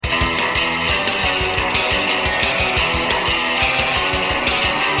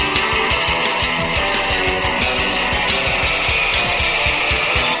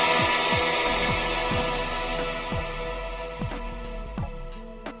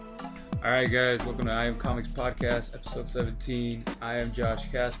Alright guys, welcome to I Am Comics Podcast, episode 17. I am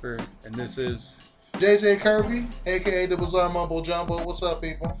Josh Casper, and this is... JJ Kirby, aka the Bizarre Mumbo Jumbo. What's up,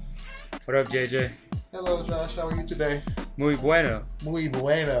 people? What up, JJ? Hello, Josh. How are you today? Muy bueno. Muy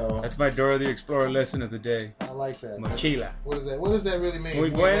bueno. That's my Dora the Explorer lesson of the day. I like that. Mochila. What is that? What does that really mean?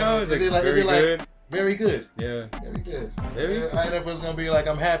 Muy bueno is like very good. Very good. Yeah. Very good. Very good. I know it's gonna be like,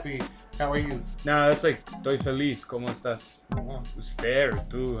 I'm happy. How are you? No, that's like, estoy feliz, ¿cómo estás? Usted or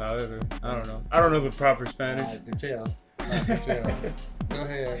tú, however. I don't know. I don't know the proper Spanish. I can tell. Go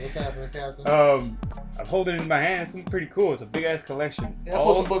ahead. What's happening, Captain? I'm holding it in my hand. Something pretty cool. It's a big ass collection. Yeah, I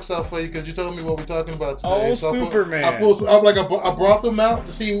pulled some books out for you because you told me what we're talking about today. Oh, so Superman. I brought them out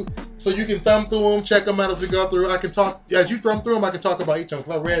to see, so you can thumb through them, check them out as we go through. I can talk, as you thumb through them, I can talk about each of them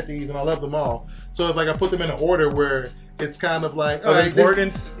because I read these and I love them all. So it's like I put them in an order where it's kind of like, of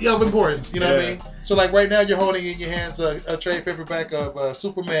importance? Of importance, you know what I mean? So like right now you're holding in your hands a trade paperback of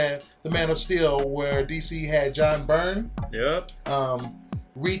Superman, the Man of Steel, where DC had John Byrne. Yep.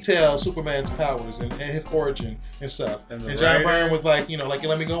 Retell Superman's powers and his origin and stuff. And John writer. Byrne was like,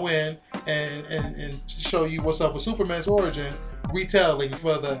 let me go in and show you what's up with Superman's origin, retelling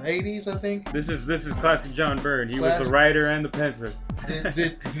for the 80s, I think. This is classic John Byrne. He was the writer and the penciler.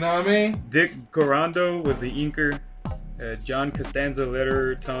 You know what I mean? Dick Gorando was the inker. John Costanza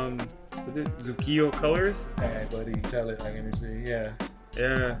letterer. Tom, was it Zucchio colors? Hey, buddy, tell it. I can see. Yeah.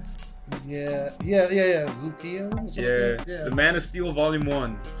 Yeah. Zucchio? Yeah. The Man of Steel Volume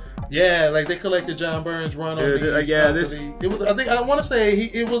 1. Yeah, like they collected John Byrne's run on these. It was. I think I want to say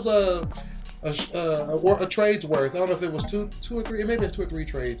it was a trade's worth. I don't know if it was two or three. It may have been 2 or 3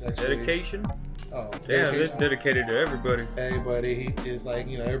 trades actually. Dedication. Oh, yeah, they're dedicated to everybody. Everybody, he is like,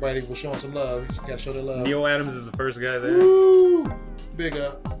 everybody was showing some love. You gotta show their love. Neil Adams is the first guy there. Woo! Big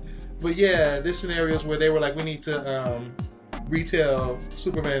up. But yeah, this scenario is where they were like, we need to retell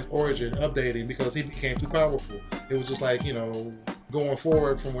Superman's origin, updating because he became too powerful. It was just like, going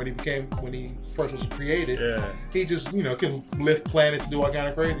forward from when he first was created. Yeah. He just, can lift planets, do all kind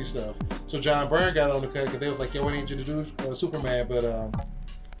of crazy stuff. So John Byrne got on the cut because they was like, we need you to do Superman, but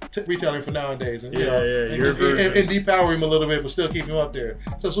retelling for nowadays, and and depower him a little bit, but still keep him up there.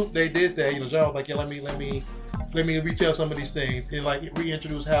 So they did that. John was like, let me retell some of these things and like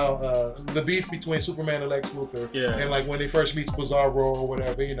reintroduce how the beef between Superman and Lex Luthor, and like when they first meets Bizarro or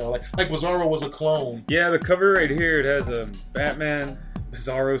whatever, like Bizarro was a clone. Yeah, the cover right here, it has a Batman,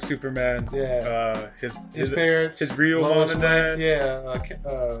 Bizarro, Superman. Yeah. His parents, his real mom and dad.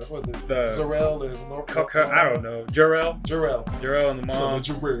 What is it? Zor-El and I don't know. Jor-El and the mom.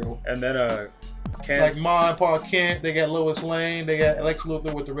 So Jor-El. And then Kent. Like Ma and Pa Kent, they got Lois Lane, they got Lex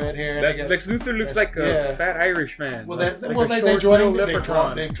Luthor with the red hair. Lex Luthor looks like a fat Irish man. Well, they've drawn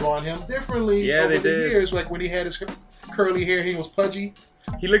him differently over the years. Like when he had his curly hair, he was pudgy.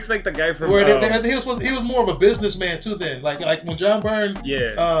 He looks like the guy from. He was more of a businessman too. Then, like when John Byrne,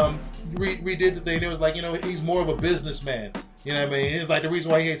 redid the thing, it was like he's more of a businessman. You know what I mean? It's like the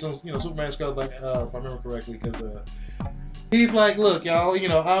reason why he hates Superman's because, like, if I remember correctly, because he's like, look, y'all,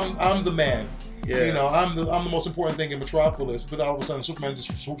 I'm the man. Yeah. I'm the most important thing in Metropolis, but all of a sudden Superman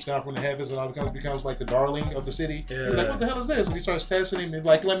just swoops down from the heavens and all becomes like the darling of the city. Yeah. He's like, what the hell is this? And he starts testing him and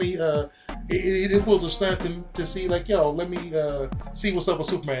like, let me it pulls a stunt to see like, let me see what's up with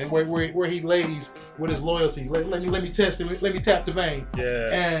Superman, where he lays with his loyalty. Let me test him, let me tap the vein. Yeah.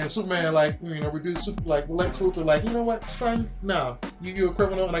 And Superman like, reduce like Lex Luthor like, you know what, son? No, you're a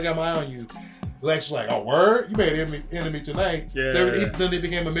criminal and I got my eye on you. Lex was like, oh, word? You made an enemy tonight. Yeah. Then it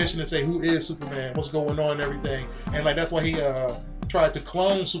became a mission to say, who is Superman? What's going on and everything? And like that's why he tried to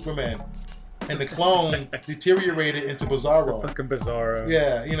clone Superman. And the clone deteriorated into Bizarro. Fucking Bizarro.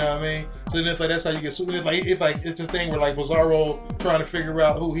 Yeah, you know what I mean? So then it's like, that's how you get Superman. It's a thing where like Bizarro trying to figure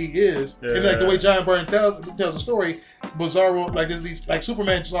out who he is. Yeah. And like the way John Byrne tells the story, Bizarro, like these, like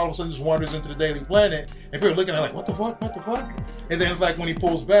Superman just all of a sudden just wanders into the Daily Planet, and people are looking at it like, what the fuck? And then like when he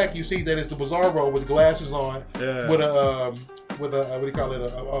pulls back, you see that it's the Bizarro with glasses on, with a what do you call it,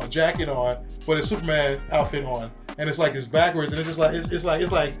 a jacket on, but a Superman outfit on, and it's like it's backwards, and it's just like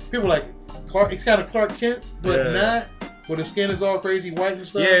it's like people are like Clark. It's kind of Clark Kent, but not. But his skin is all crazy white and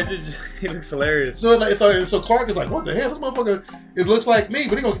stuff. Yeah, he looks hilarious. So so Clark is like, what the hell? This motherfucker, it looks like me,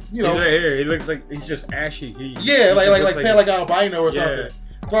 but he's right here. He looks like he's just ashy. Like albino or something.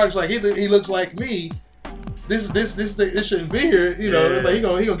 Clark's like he looks like me. This shouldn't be here. Like he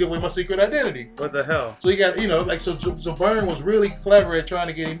gonna give away my secret identity. What the hell? So he got so Byrne was really clever at trying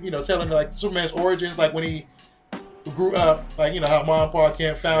to get him. Telling him like Superman's origins, like when he grew up, like how Mom and Pa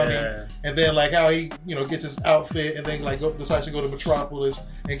Kent found him, and then like how he gets his outfit, and then like decides to go to Metropolis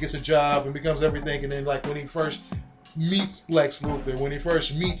and gets a job and becomes everything, and then like when he first meets Lex Luthor, when he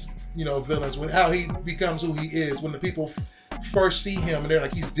first meets, you know, villains, when how he becomes who he is, when the people first see him and they're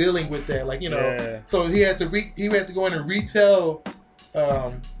like he's dealing with that, like, you know. Yeah. So he had to go in and retell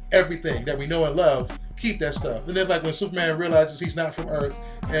everything that we know and love, keep that stuff. And then like when Superman realizes he's not from Earth,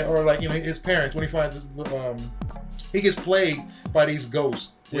 or like, you know, his parents, when he finds he gets plagued by these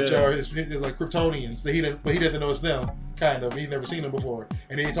ghosts, which are his like Kryptonians. But he doesn't know it's them. Kind of, he's never seen them before,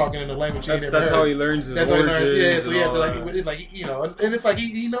 and then he's talking in a language he never heard. That's how he learns his origins. Yeah, so he has to like, it's like, you know, and it's like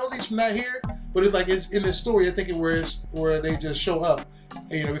he knows he's from not here, but it's like it's in this story. I think where they just show up,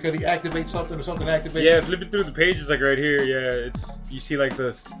 you know, because he activates something or something activates. Yeah, flipping through the pages, like right here. Yeah, it's you see like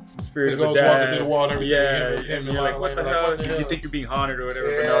the spirit of the dad walking through the wall and everything. Yeah, and you're like, what the hell? You think you're being haunted or whatever,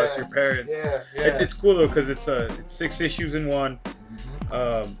 but no, it's your parents. It's cool though because it's 6 issues in one.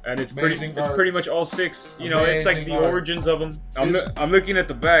 And it's pretty much all 6. You know, it's like the origins of them. I'm looking at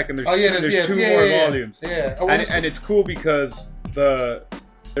the back, and there's 2 more volumes. Yeah, and it's cool because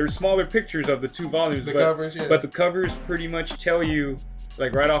there's smaller pictures of the 2 volumes, but the covers pretty much tell you,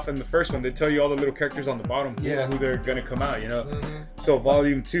 like right off in the first one, they tell you all the little characters on the bottom who they're gonna come out. You know, so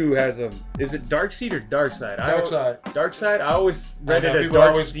volume 2 has is it Darkseid or Darkseid? Darkseid. I always read it as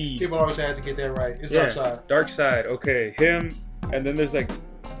Darkseid. People always had to get that right. It's Darkseid. Darkseid. Okay, him. And then there's like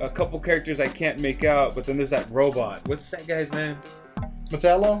a couple characters I can't make out, but then there's that robot. What's that guy's name?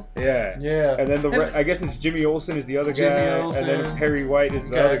 Metallo? Yeah. Yeah. And then I guess it's Jimmy Olsen is the other guy. And then Perry White is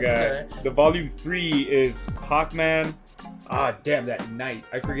the other guy. Okay. The volume 3 is Hawkman. Ah, damn, that knight.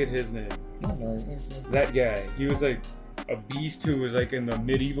 I forget his name. That guy. He was like a beast who was like in the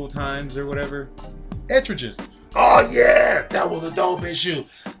medieval times or whatever. Etrigan. Oh yeah, that was a dope issue.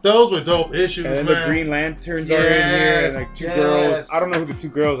 Those were dope issues, and then man. The Green Lanterns are in here, and like 2 girls. I don't know who the 2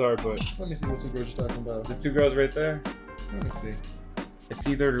 girls are, but let me see what 2 girls you're talking about. The 2 girls right there. Let me see. It's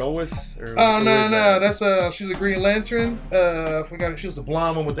either Lois or. Oh no, that's she's a Green Lantern. I forgot. She was the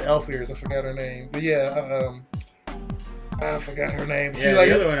blonde one with the elf ears. I forgot her name, but yeah, I forgot her name. Yeah, she like,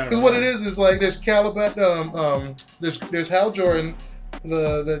 because what it is like there's Caliban, there's Hal Jordan,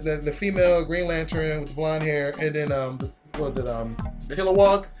 the female Green Lantern with the blonde hair, and then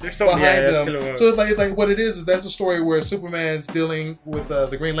Kilowog behind them. Kilowog. So it's like what it is that's a story where Superman's dealing with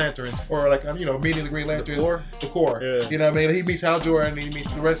the Green Lanterns, or like, you know, meeting the Green Lanterns. The core. Yeah. You know what I mean? He meets Hal Jordan, and he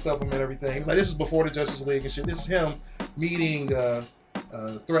meets the rest of them and everything. Like, this is before the Justice League and shit. This is him meeting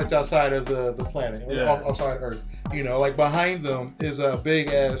threats outside of the planet, outside Earth. You know, like behind them is a big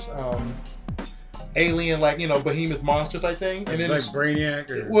ass alien, like, you know, behemoth monster type thing, and then like Brainiac.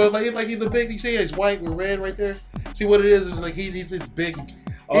 Or... Well, like he's a big. You see, he's white with red right there. See what it is like he's this big.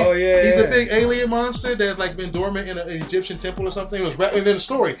 He's a big alien monster that's like been dormant in an Egyptian temple or something. It was wrapped, and then the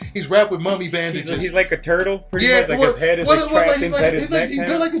story, he's wrapped with mummy bandages. He's like a turtle, pretty much. Like his head is trapped inside his neck. He's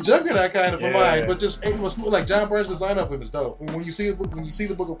built like a Juggernaut kind of a mind, but just it was like John Byrne's design of him is dope. When you see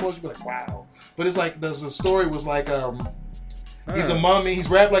the book of Post, you be like, wow. But it's like the story was like he's a mummy. He's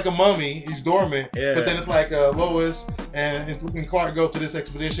wrapped like a mummy. He's dormant. Yeah. But then it's like Lois and Clark go to this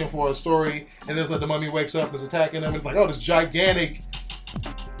expedition for a story, and then it's like the mummy wakes up and is attacking them. And it's like, oh, this gigantic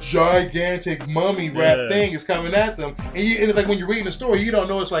mummy wrap thing is coming at them. And it's like when you're reading the story, you don't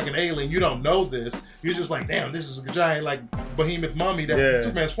know it's like an alien. You don't know this. You're just like, damn, this is a giant like behemoth mummy that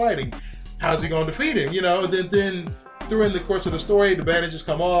Superman's fighting. How's he going to defeat him? You know. And then during the course of the story, the bandages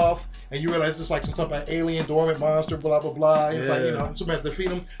come off, and you realize it's like some type of alien dormant monster, blah blah blah. It's like, you know, Superman has to defeat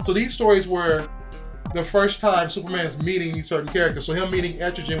him. So these stories were the first time Superman's meeting these certain characters. So him meeting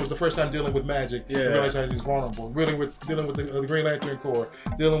Etrigan was the first time dealing with magic. Yeah. And realizing he's vulnerable. Dealing with the Green Lantern Corps.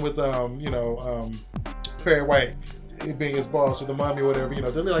 Dealing with Perry White being his boss or the mommy or whatever. You know,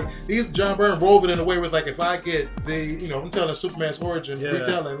 they're like John Byrne wove it in a way with like, if I get I'm telling Superman's origin,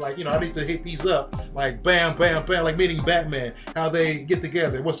 retelling, like, you know, I need to hit these up, like bam, bam, bam, like meeting Batman, how they get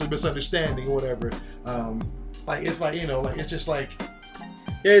together, what's the misunderstanding or whatever. Like it's like, you know, like it's just like.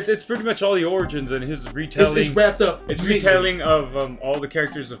 Yeah, it's pretty much all the origins and his retelling. It's wrapped up. It's retelling of all the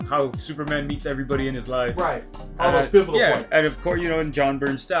characters of how Superman meets everybody in his life. Right. All those pivotal points. And of course, you know, in John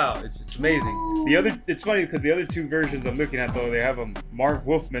Byrne's style, it's amazing. It's funny because the other 2 versions I'm looking at, though, they have Marv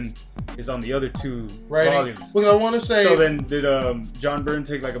Wolfman is on the other 2 volumes. Well, I want to say. So then, did John Byrne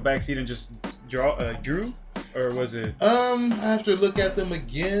take like a backseat and just drew? Or was it? I have to look at them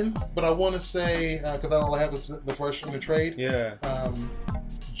again, but I want to say because I don't have the first one to trade. Yeah.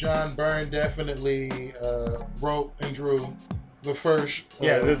 John Byrne definitely wrote and drew the first.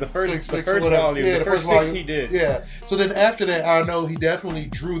 The first volume. Yeah, the first 6 he did. Yeah. So then after that, I know he definitely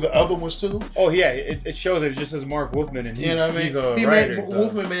drew the other ones too. Oh yeah, it shows that it just says Mark Wolfman, and he's a writer.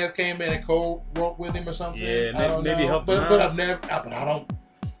 Wolfman may have came in and co-wrote with him or something. Yeah, maybe helped him out. But I don't.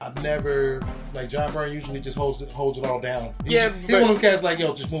 I've never, like, John Byrne usually just holds it all down. He's one of them cats like,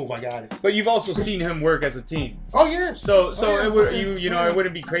 yo, just move, I got it. But you've also seen him work as a team. Oh yes. So it would it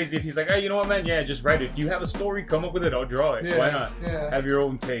wouldn't be crazy if he's like, hey, you know what, man? Yeah, just write it. If you have a story, come up with it. I'll draw it. Why not? Yeah. Have your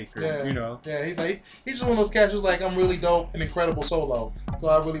own take, or, Yeah, he's just one of those cats who's like, I'm really dope and incredible solo. So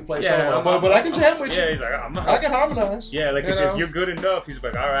I really play solo. But I can jam with you. Yeah, he's like, I can harmonize. Yeah, like if you're good enough, he's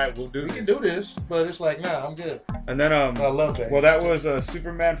like, all right, we'll do this. We can do this. But it's like, nah, I'm good. And then I love that. Well, that was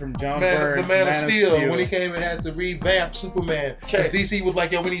Superman from John Byrne. The Man of Steel, when he came and had to revamp Superman. Because DC was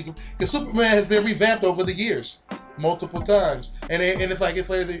like, yo, we need to... Because Superman has been revamped over the years. Multiple times. And it's like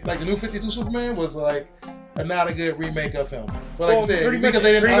the new 52 Superman was like not a good remake of him. But like I said, because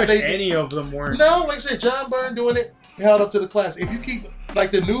they didn't... any of them weren't. No, like I said, John Byrne doing it held up to the class. If you keep...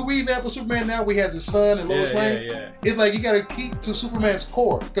 Like the new revamp of Superman now, we has his son and Lois Lane. It's like you got to keep to Superman's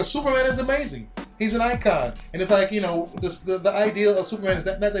core. Because Superman is amazing. He's an icon. And it's like, the idea of Superman is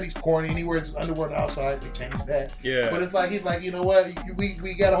not that he's corny and he wears his underwear on the outside. They changed that. Yeah. But it's like, he's like, you know what?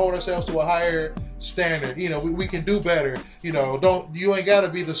 We got to hold ourselves to a higher standard. We can do better. You ain't got to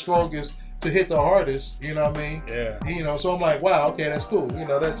be the strongest to hit the hardest. You know what I mean? Yeah. So I'm like, wow, okay, that's cool.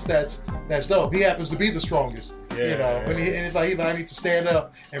 That's dope. He happens to be the strongest. Yeah, and it's like, I need to stand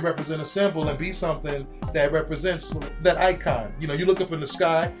up and represent a symbol and be something that represents that icon. You look up in the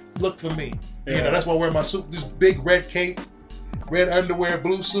sky, look for me. Yeah. That's why I wear my suit, this big red cape, red underwear,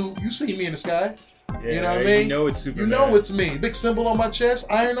 blue suit. You see me in the sky. Yeah, you know what I mean? You know it's Superman. You know it's me. Big symbol on my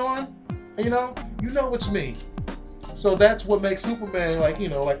chest, iron on. You know it's me. So that's what makes Superman like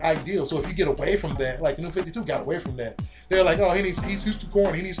ideal. So if you get away from that, like the New 52 got away from that. They're like, oh, he's too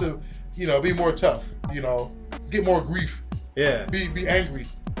corny. He needs to, be more tough. Get more grief. Yeah. Be angry.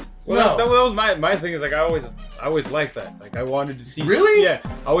 Well, that was my thing. Is like I always liked that. Like I wanted to see. Really? Yeah.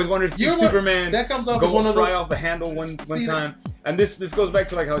 I always wanted to see Superman. That comes off go as one of fly off the handle one time. And this goes back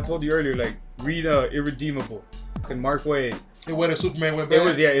to like how I told you earlier. Like read Irredeemable and Mark Waid. And what if Superman went bad? It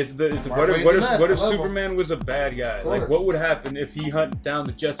was what if Superman was a bad guy? Like what would happen if he hunted down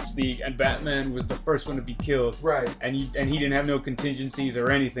the Justice League and Batman was the first one to be killed? Right. And he didn't have no contingencies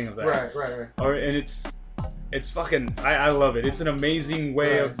or anything of that. Right. And it's fucking. I love it. It's an amazing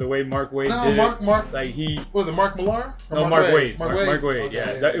way of the way Mark Waid did it. Mark. Like he. Was it Mark Millar? No, Mark Waid. Mark Waid. Okay,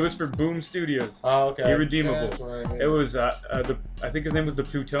 Yeah. It was for Boom Studios. Oh, okay. Irredeemable. Yeah, right, It was I think his name was the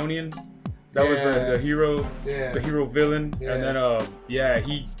Plutonian. That was the hero. Yeah. The hero villain. Yeah. And then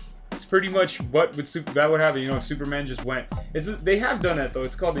it's pretty much what that would happen. If Superman just went. They have done that though.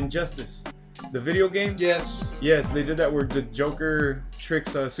 It's called Injustice. The video game? Yes. Yes, they did that where the Joker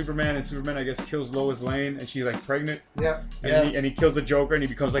tricks Superman, and Superman, I guess, kills Lois Lane, and she's like pregnant. Yeah. And he kills the Joker, and he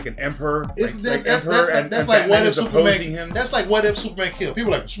becomes like an emperor. That's like what if Superman? That's like what if Superman killed?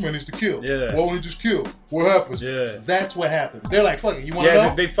 People are like Superman needs to kill. Yeah. Why won't he just kill? What happens? Yeah. That's what happens. They're like, fuck it. You want to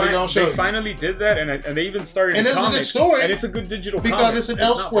know? They finally did that, and they even started. And it's a good story. And it's a good digital because comic. It's an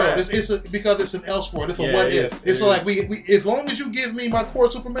Elseworld. Because it's an Elseworld. It's a what if. It's like we as long as you give me my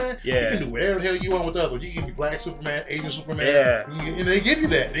core Superman, you can do whatever the hell you want with the other. You can give me Black Superman, Asian Superman. Yeah. And they give you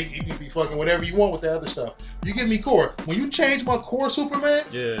that. You can be fucking whatever you want with the other stuff. You give me core. When you change my core Superman,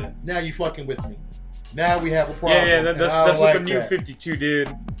 now you fucking with me. Now we have a problem. Yeah, that's what the New 52 did.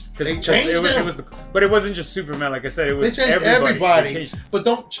 They changed it. But it wasn't just Superman. Like I said, it was they changed everybody. But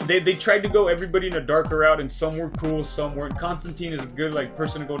they tried to go everybody in a darker route, and some were cool, some weren't. Constantine is a good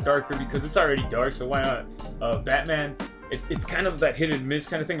person to go darker because it's already dark. So why not? Batman. It's kind of that hit and miss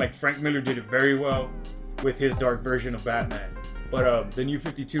kind of thing. Like Frank Miller did it very well with his dark version of Batman. But the New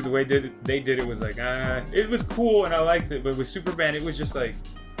 52, the way they did it was like, it was cool and I liked it. But with Superman, it was just like,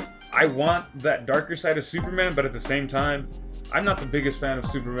 I want that darker side of Superman, but at the same time, I'm not the biggest fan of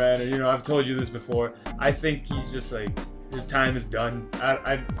Superman. And, I've told you this before. I think he's just like, his time is done.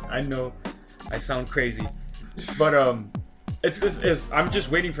 I know I sound crazy. But I'm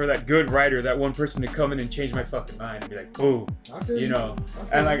just waiting for that good writer, that one person to come in and change my fucking mind and be like, "Ooh,"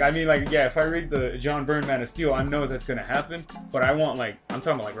 And if I read the John Byrne Man of Steel, I know that's gonna happen. But I want I'm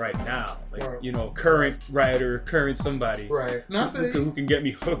talking about right now, current writer, current somebody, right? Who can get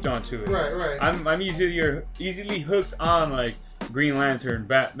me hooked onto it. Right. I'm easily hooked on Green Lantern,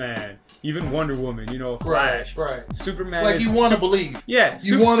 Batman, even Wonder Woman, Flash, right. Superman. You want to believe. Yeah,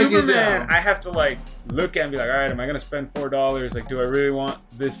 you want to Superman. Get down. I have to look at and be like, all right, am I gonna spend $4? Do I really want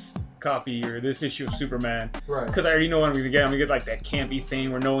this copy or this issue of Superman? Right. Because I already know what I'm gonna get. I'm gonna get that campy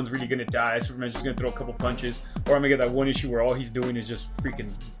thing where no one's really gonna die. Superman's just gonna throw a couple punches, or I'm gonna get that one issue where all he's doing is just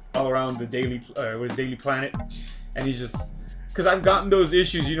freaking all around the Daily Planet, and he's just Because I've gotten those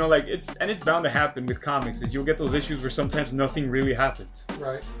issues, you know, like it's bound to happen with comics. Is you'll get those issues where sometimes nothing really happens.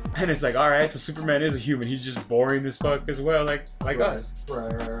 Right. And it's like, all right, so Superman is a human. He's just boring as fuck as well, like us.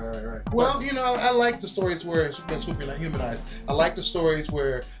 Right. Well, you know, I like the stories where Superman's not humanized. I like the stories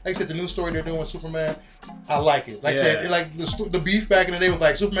where, like I said, the new story they're doing with Superman, I like it. Like I said, like the beef back in the day was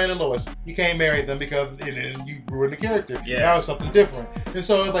like Superman and Lois. You can't marry them because and then you ruin the character. Yeah. Now it's something different. And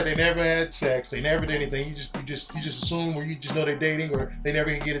so it's like they never had sex, they never did anything. You just assume, or you just know they're dating, or they never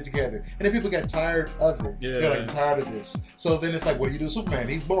can get it together. And then people got tired of it. Yeah. They're like, I'm tired of this. So then it's like, what do you do with Superman?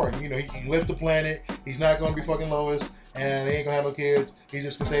 He's boring. You know, he can lift the planet. He's not going to be fucking Lois. And they ain't gonna have no kids. He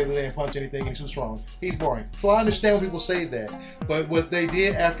just can save the day and punch anything. He's too strong. He's boring. So I understand when people say that. But what they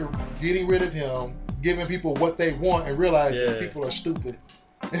did after getting rid of him, giving people what they want, and realizing people are stupid.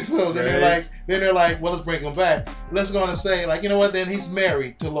 And so then they're like, well, let's bring him back. Let's go and say, like, you know what? Then he's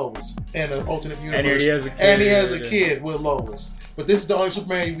married to Lois in an alternate universe, and he has a kid with Lois. But this is the only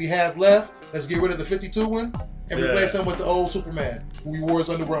Superman we have left. Let's get rid of the 52 one. And replace him with the old Superman, who he wore his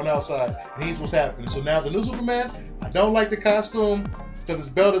underwear on the outside. And he's what's happening. So now the new Superman, I don't like the costume because his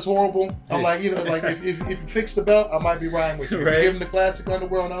belt is horrible. I'm like, you know, like if you fix the belt, I might be riding with you. If you give him the classic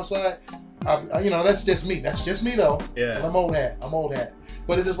underwear on the outside, you know, that's just me. That's just me though. Yeah. I'm old hat.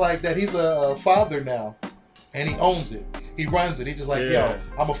 But it's just like that he's a father now. And he owns it. He runs it. He just like, yo,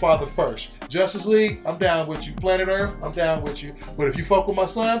 I'm a father first. Justice League, I'm down with you. Planet Earth, I'm down with you. But if you fuck with my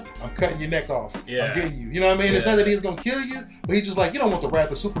son, I'm cutting your neck off. Yeah. I'm getting you. You know what I mean? It's not that he's going to kill you, but he's just like, you don't want the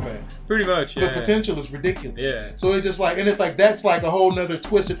wrath of Superman. Pretty much, The potential is ridiculous. Yeah. So it's just like, and it's like, that's like a whole nother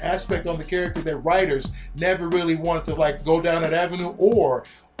twisted aspect on the character that writers never really wanted to like go down that avenue, or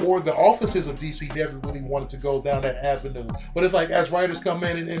the offices of DC never really wanted to go down that avenue. But it's like, as writers come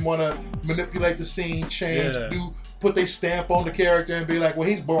in and want to manipulate the scene, change, put their stamp on the character and be like, well,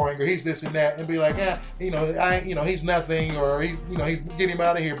 he's boring, or he's this and that, and be like, he's nothing, or he's get him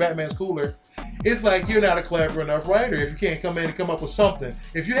out of here. Batman's cooler. It's like, you're not a clever enough writer if you can't come in and come up with something.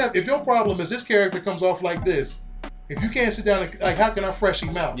 If your problem is this character comes off like this, if you can't sit down and like, how can I fresh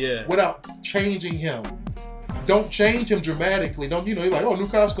him out without changing him? Don't change him dramatically. Don't, you're like, oh, new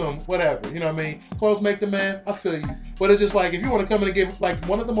costume, whatever. You know what I mean? Clothes make the man. I feel you. But it's just like, if you want to come in and give, like,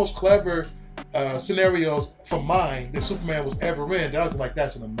 one of the most clever scenarios for mine that Superman was ever in, that I was like,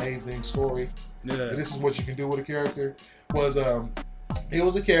 that's an amazing story. Yeah. This is what you can do with a character. Was it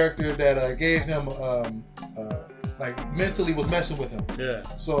was a character that gave him like mentally was messing with him. Yeah.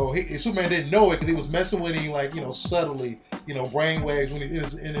 So Superman didn't know it because he was messing with him, like, subtly, brainwaves when he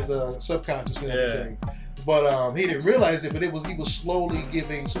in his subconscious and everything. But he didn't realize it. But he was slowly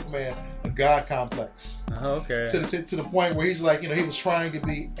giving Superman a god complex. Okay. To the point where he's like, he was trying to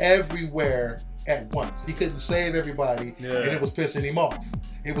be everywhere at once. He couldn't save everybody, and it was pissing him off.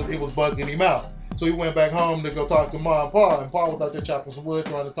 It was bugging him out. So he went back home to go talk to Ma and Pa was out there chopping some wood,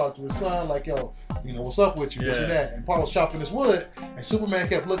 trying to talk to his son, like, yo, what's up with you, this and that. And Pa was chopping his wood, and Superman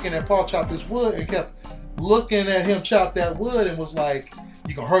kept looking at Pa chop his wood, and kept looking at him chop that wood, and was like,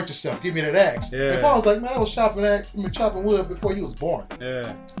 you gonna hurt yourself, give me that axe. Yeah. And Pa was like, man, I was chopping wood before you was born.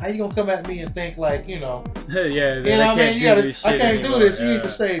 Yeah. How you gonna come at me and think like, yeah, you know what I mean? I can't do this. You need to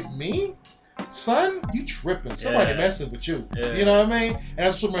save me? Son, you tripping. Somebody messing with you. Yeah. You know what I mean? And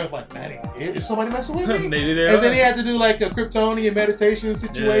that's Superman was like, man, is somebody messing with me? And then he had to do like a Kryptonian meditation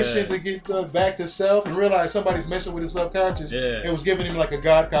situation to get back to self and realize somebody's messing with his subconscious. Yeah. It was giving him like a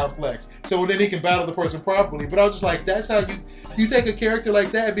god complex. So then he can battle the person properly. But I was just like, that's how you take a character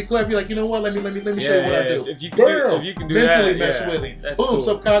like that and be clever. You're like, you know what? Let me show you what I do. If you can do mentally that, mess with him. Boom, cool.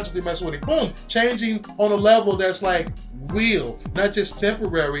 Subconsciously mess with him. Boom, changing on a level that's like real, not just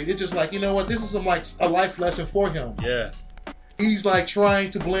temporary. It's just like, you know what, this is like a life lesson for him. Yeah. He's like trying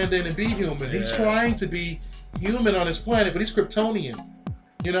to blend in and be human. Yeah. He's trying to be human on this planet, but he's Kryptonian.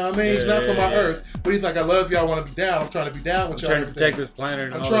 You know what I mean? He's not from our Earth, but he's like, I love you, I want to be down. I'm trying to be down with y'all. I'm trying to protect this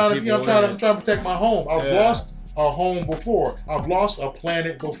planet. I'm trying to protect my home. I've lost a home before. I've lost a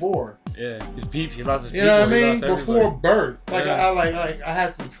planet before. Yeah, he lost his people. You know what I mean? Before birth, like I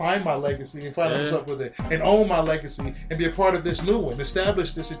had to find my legacy and find what's up with it, and own my legacy, and be a part of this new one,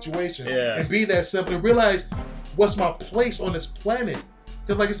 establish the situation, and be that simple, and realize what's my place on this planet.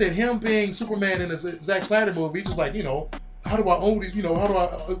 Because, like I said, him being Superman in the Zack Snyder movie, just like, how do I own these? How do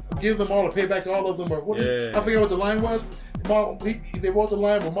I give them all or pay back to all of them? Or what? I forget what the line was. They wrote the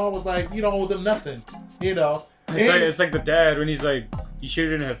line where Mom was like, you don't owe them nothing. It's like the dad when he's like, you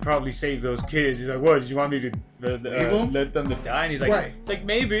shouldn't have probably saved those kids. He's like, what, did you want me to let them to die? And he's like, it's like,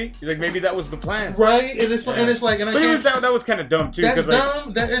 maybe. He's like, maybe that was the plan. Right? And it's like, that was kind of dumb too. That's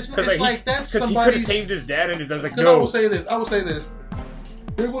dumb. It's like that's somebody. He could have saved his dad, and his dad's like, no. I will say this.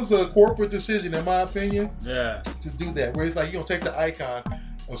 it was a corporate decision, in my opinion. Yeah. To do that, where it's like, you don't take the icon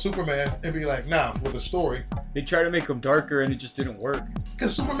of Superman and be like, nah, for the story. They try to make him darker and it just didn't work.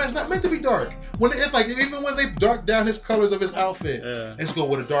 Because Superman's not meant to be dark. When it's like, even when they dark down his colors of his outfit, let's go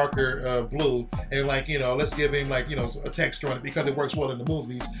with a darker blue and like, you know, let's give him like, you know, a texture on it because it works well in the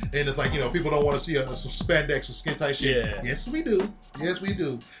movies. And it's like, you know, people don't want to see some spandex or skin tight shit. Yeah. Yes, we do. Yes, we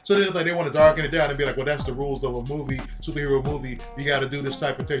do. So then it's like they want to darken it down and be like, well, that's the rules of a movie, superhero movie. You got to do this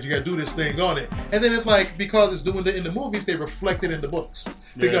type of text. You got to do this thing on it. And then it's like, because it's doing it in the movies, they reflect it in the books.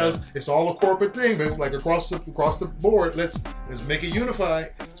 Because it's all a corporate thing. That's like across the board. Let's make it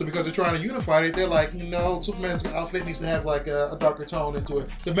unified. So because they're trying to unify it, they're like, you know, Superman's outfit needs to have like a darker tone into it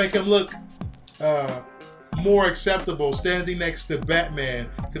to make him look more acceptable standing next to Batman.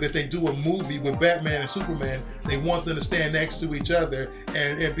 Because if they do a movie with Batman and Superman, they want them to stand next to each other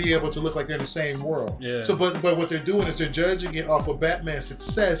and be able to look like they're in the same world. Yeah. So, but what they're doing is they're judging it off of Batman's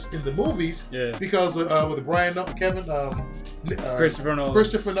success in the movies. Yeah. Because with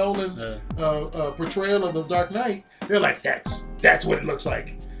Christopher Nolan's portrayal of the Dark Knight, they're like, that's what it looks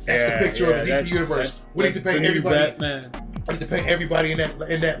like. That's the picture of the DC universe. We need to paint everybody. We need to paint everybody in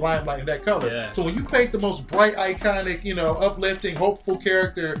that limelight, in that color. Yeah. So when you paint the most bright, iconic, you know, uplifting, hopeful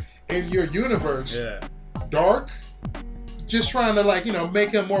character in your universe, dark, just trying to like, you know,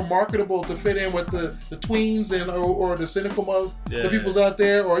 make him more marketable to fit in with the tweens and or the cynical of the peoples out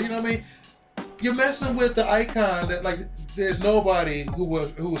there, or you know what I mean. You're messing with the icon that like there's nobody who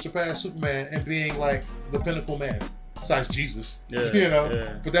will surpass Superman and being like the pinnacle man. Besides Jesus, you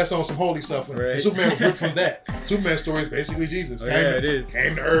know, but that's on some holy stuff. Right. Superman was ripped from that. Superman's story is basically Jesus. It is.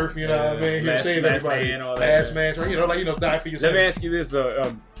 Came to Earth, you know what I mean? He saved everybody. Last man, you know, like, you know, die for your sins. Let me ask you this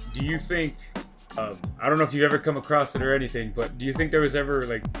though: do you think? I don't know if you've ever come across it or anything, but do you think there was ever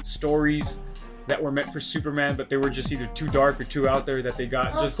like stories that were meant for Superman, but they were just either too dark or too out there that they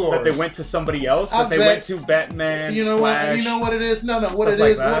got that they went to somebody else, that they went to Batman? You know Flash, what? You know what it is? No. What it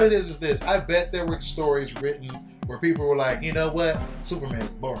is? What it is this? I bet there were stories written where people were like, you know what,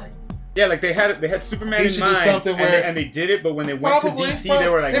 Superman's boring. Yeah, like they had Superman in mind, and they did it, but when they went to DC, they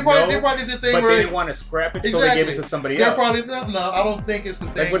were like, they probably did the thing, but they didn't want to scrap it, so they gave it to somebody else. Probably no. I don't think it's the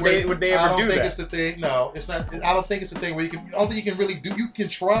thing. Like, would they ever do that? I don't think it's the thing. No, it's not. I don't think it's the thing where you can. I don't think you can really do. You can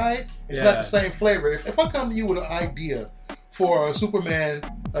try. It's not the same flavor. If I come to you with an idea for a Superman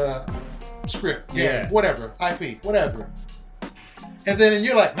script, whatever, IP, whatever. And then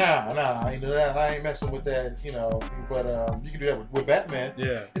you're like, nah, you know, I ain't messing with that, you know. But you can do that with Batman.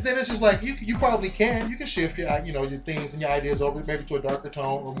 Yeah. And then it's just like you probably can. You can shift your things and your ideas over maybe to a darker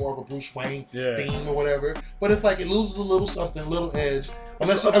tone or more of a Bruce Wayne theme or whatever. But it's like it loses a little something, a little edge.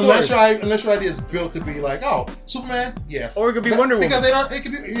 Unless your idea is built to be like, oh, Superman, or it could be Wonder Woman. Because they don't. It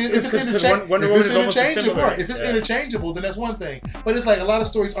could be if it's interchangeable. Right? If it's interchangeable, then that's one thing. But it's like a lot of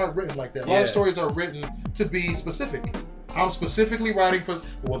stories aren't written like that. A lot of stories are written to be specific. I'm specifically writing for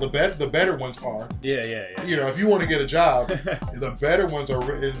the better ones are. Yeah. You know, if you want to get a job, the better ones are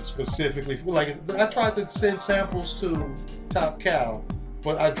written specifically. Like I tried to send samples to Top Cow,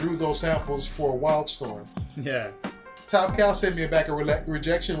 but I drew those samples for Wildstorm. Yeah. Top Cow sent me back a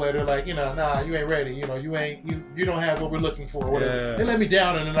rejection letter, like, you know, nah, you ain't ready. You know, you don't have what we're looking for, or whatever. Yeah. They let me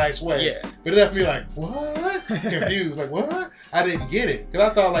down in a nice way. Yeah. But it left me like, what? Confused, like, what? I didn't get it because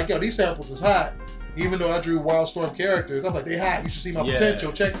I thought like, yo, these samples is hot. Even though I drew Wildstorm characters, I was like, they hot. You should see my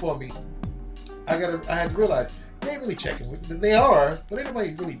potential. Check for me. I had to realize they ain't really checking. They are, but ain't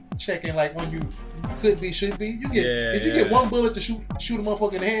nobody really checking like on you. Could be, should be. You get if you get one bullet to shoot a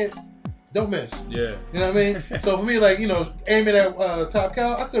motherfucker in the head, don't miss. Yeah. You know what I mean? So for me, like, you know, aiming at Top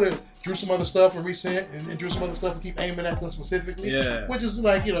Cow, I could have drew some other stuff and resent and drew some other stuff and keep aiming at them specifically. Yeah. Which is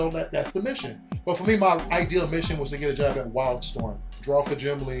like, you know, that's the mission. But for me, my ideal mission was to get a job at Wildstorm. Draw for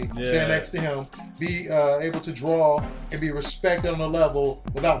Jim Lee, stand next to him, be able to draw and be respected on a level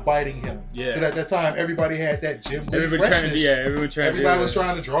without biting him. Yeah. Because at that time, everybody had that Jim Lee freshness. Everybody was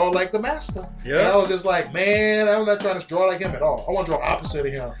trying to draw like the master. Yeah. And I was just like, man, I'm not trying to draw like him at all. I want to draw opposite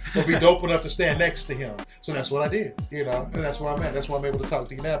of him, but be dope enough to stand next to him. So that's what I did, you know, and that's where I'm at. That's why I'm able to talk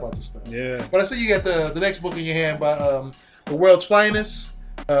to you now about this stuff. Yeah. But I see you got the next book in your hand by The World's Finest.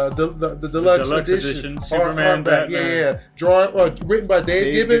 The deluxe edition. Superman, Batman. Written by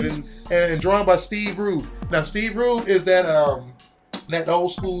Dave Gibbons and drawn by Steve Rude. Now, Steve Rude is that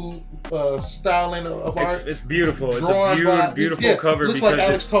old school styling of art. It's beautiful. It's a beautiful cover. Looks like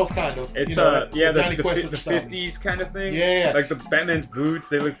Alex Toth kind of. It's the 50s kind of thing. Yeah. Like the Batman's boots,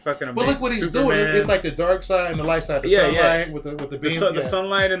 they look fucking amazing. But look what he's doing. It's like the dark side and the light side. The sunlight with the beam. The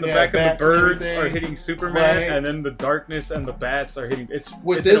sunlight and the back of the birds are hitting Superman, and then the darkness and the bats are hitting.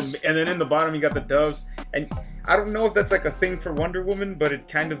 And then in the bottom you got the doves. And I don't know if that's like a thing for Wonder Woman, but it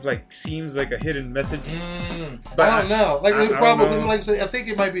kind of like seems like a hidden message. But I don't know. Like probably, like I said, I think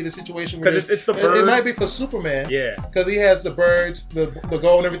it might be the situation where it's the bird. It might be for Superman. Yeah. Because he has the birds, the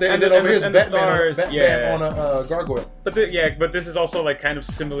gold and everything, and then over here is Batman on a gargoyle. But this is also like kind of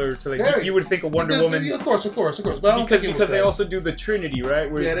similar to like you would think of Wonder Woman. Of course. But I don't think because they also do the Trinity, right?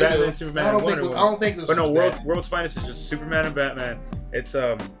 Where it's Batman, Superman, and Wonder Woman. I don't think this. But no, World's Finest is just Superman and Batman. It's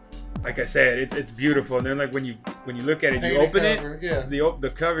like I said, it's beautiful, and then like when you look at it, you open it,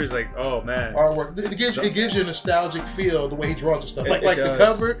 the cover is like, oh man, artwork. It gives you a nostalgic feel the way he draws the stuff. Like the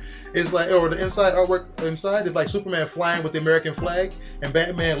cover is like, or the inside artwork inside is like Superman flying with the American flag and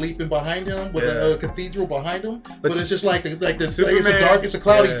Batman leaping behind him with a cathedral behind him. But it's just like it's a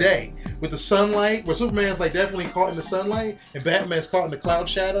cloudy day with the sunlight where Superman's like definitely caught in the sunlight and Batman's caught in the cloud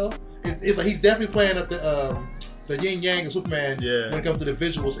shadow. He's definitely playing up the yin yang of Superman when it comes to the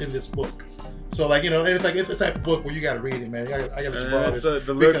visuals in this book. So like and it's the type of book where you got to read it, man. I got to borrow this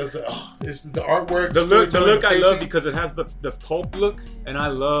because it's the artwork. The look I love because it has the pulp look, and I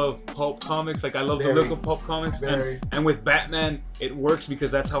love pulp comics. Like I love the look of pulp comics, and with Batman it works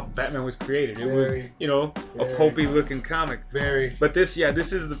because that's how Batman was created. It was a pulpy looking comic. But this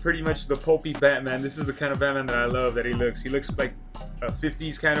is pretty much the pulpy Batman. This is the kind of Batman that I love. That he looks like a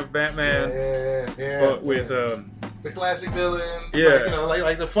 50s kind of Batman, but with the classic villain.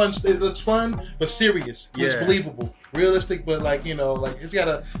 Like the fun. It looks fun but serious. It's believable, realistic, but it's got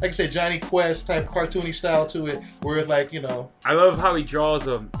a, like I said, Johnny Quest type cartoony style to it, where it's like I love how he draws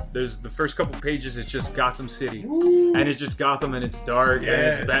them. There's the first couple pages. It's just Gotham City, and it's just Gotham, and it's dark, and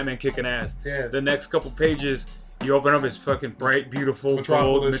it's Batman kicking ass. The next couple pages, you open up, it's fucking bright, beautiful,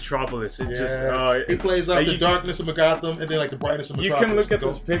 gold Metropolis. It's just he plays up the darkness of Gotham and then like the brightness of Metropolis. You can look at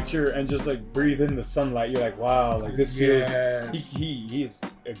this picture and just like breathe in the sunlight. You're like, wow, like this feels. He's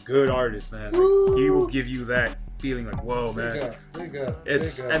a good artist, man. Like, he will give you that feeling like, whoa, man.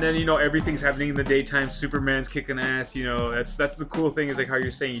 And then everything's happening in the daytime. Superman's kicking ass. That's the cool thing is like how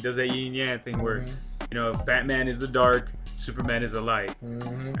you're saying he does that yin yang thing where Batman is the dark, Superman is the light,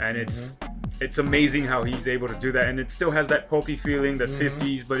 and it's amazing how he's able to do that, and it still has that pulpy feeling, that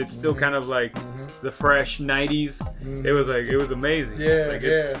 50s, but it's still kind of like the fresh 90s. It was amazing.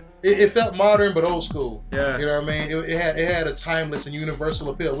 It felt modern but old school. You know what I mean? It had a timeless and universal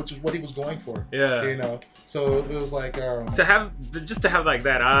appeal, which is what he was going for. So it was like to have like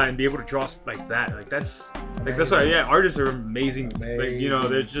that eye and be able to draw like that, like that's why artists are amazing. Like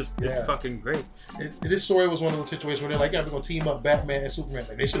there's just it's fucking great. This story was one of those situations where they're like, we're gonna team up Batman and Superman.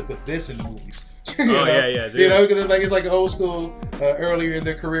 Like they should have put this in the movies. It's like old school earlier in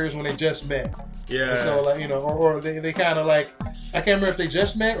their careers when they just met. And so or they kind of like, I can't remember if they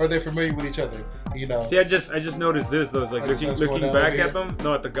just met or they're familiar with each other. See, I just noticed this though. It's like looking back at them.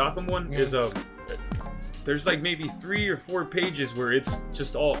 No, at the Gotham one is there's like maybe 3 or 4 pages where it's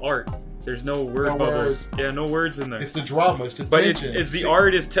just all art. There's no word bubbles. No words in there. It's the drama. It's the tension. But it's the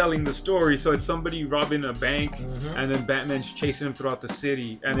artist telling the story. So it's somebody robbing a bank, and then Batman's chasing him throughout the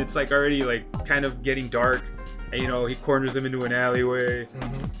city, and it's like already like kind of getting dark. And, he corners him into an alleyway.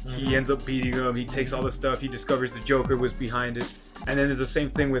 He ends up beating him. He takes all the stuff. He discovers the Joker was behind it. And then there's the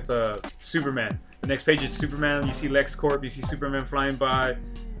same thing with Superman. The next page is Superman. You see LexCorp. You see Superman flying by.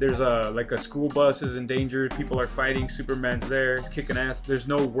 There's like a school bus is endangered. People are fighting. Superman's there. He's kicking ass. There's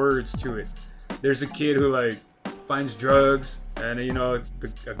no words to it. There's a kid who like finds drugs and a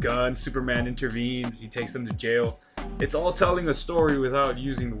gun. Superman intervenes. He takes them to jail. It's all telling a story without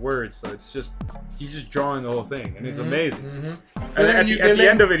using the words. So it's just he's just drawing the whole thing, and it's amazing. And at the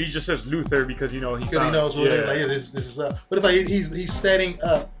end of it, he just says Luthor because he knows what it is. Like, this is up. But it's like he's setting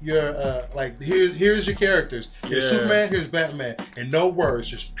up your here's your characters. Here's Superman, here's Batman, and no words,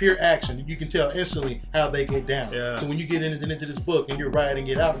 just pure action. You can tell instantly how they get down. So when you get into this book and you're writing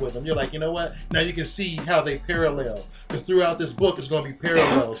it out with them, you're like, you know what? Now you can see how they parallel. Because throughout this book, it's going to be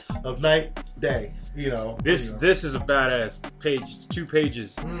parallels of night, day. This is a badass page. It's 2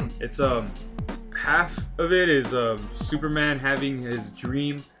 pages. It's half of it is Superman having his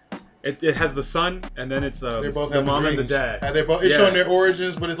dream. It has the son, and then it's the mom and the dad. It's showing their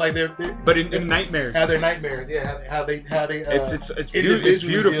origins, but it's like but in nightmares. How they're nightmares. How they. It's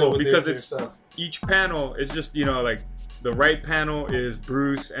beautiful because each panel is just like. The right panel is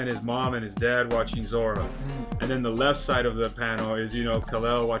Bruce and his mom and his dad watching Zorro. And then the left side of the panel is,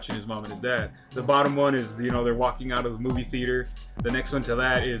 Kal-El watching his mom and his dad. The bottom one is, they're walking out of the movie theater. The next one to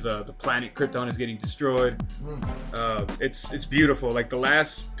that is the planet Krypton is getting destroyed. It's beautiful. Like the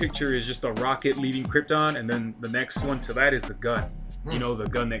last picture is just a rocket leaving Krypton, and then the next one to that is the gun. The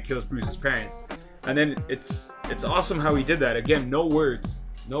gun that kills Bruce's parents. And then it's awesome how he did that. Again, no words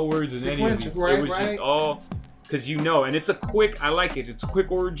in any of these. It was just all because and it's a quick. I like it. It's a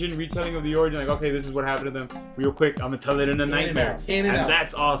quick origin retelling of the origin. Like, okay, this is what happened to them. Real quick, I'm gonna tell it in a nightmare, and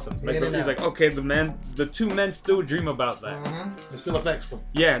that's awesome. Like, he's like, okay, the two men still dream about that. It still affects them.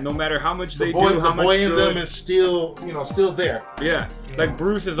 Yeah, no matter how much they do, how much the boy in them is still, still there. Yeah, like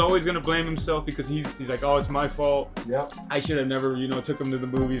Bruce is always gonna blame himself because he's like, oh, it's my fault. Yep. I should have never, took him to the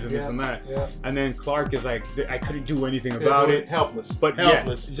movies and this and that. Yep. And then Clark is like, I couldn't do anything about it. Helpless. But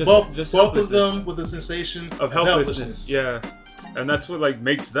helpless. Yeah, both of them with the sensation of helplessness. Yeah. And that's what like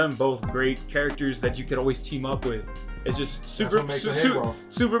makes them both great characters that you could always team up with. It's just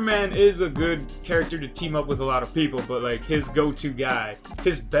Superman is a good character to team up with a lot of people, but like his go-to guy,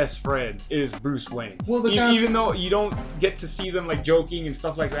 his best friend is Bruce Wayne. Well, even though you don't get to see them like joking and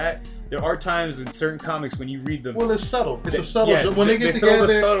stuff like that, there are times in certain comics when you read them. Well, it's subtle. It's a subtle. When they get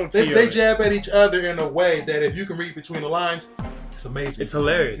together, they jab at each other in a way that if you can read between the lines, it's amazing. It's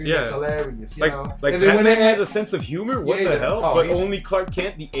hilarious. Yeah, it's hilarious. Like Batman has a sense of humor. What the hell? But only Clark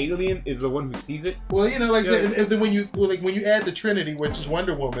Kent, the alien, is the one who sees it. Well, like I said, and then when you add the Trinity, which is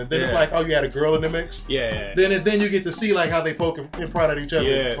Wonder Woman, then it's like, oh, you had a girl in the mix. Yeah. Then you get to see like how they poke and prod at each other.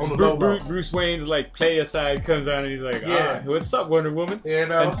 Yeah. On the Bruce Wayne's like play aside comes out and he's like, what's up, Wonder Woman?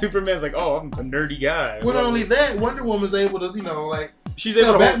 And Superman's like, oh, I'm a nerdy guy. Well, not only that, Wonder Woman's able to, she's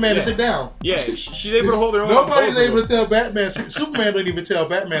able to Batman to sit down. Yeah, she's able to hold her own. Nobody's able to tell Batman. Superman didn't even tell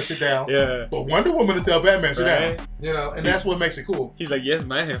Batman sit down. Yeah. But Wonder Woman to tell Batman sit down. And that's what makes it cool. He's like, yes,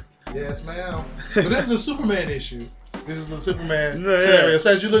 ma'am. Yes, ma'am. But this is a Superman issue. This is the Superman scenario.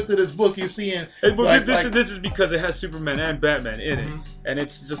 So as you looked at this book, you're seeing. This is because it has Superman and Batman in it, and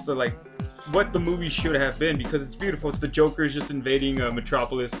it's just what the movie should have been because it's beautiful. It's the Joker's just invading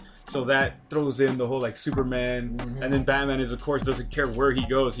Metropolis. So that throws in the whole Superman, and then Batman of course doesn't care where he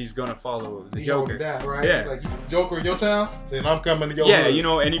goes, he's gonna follow the Joker. That, right? Yeah. Like Joker in your town, then I'm coming to your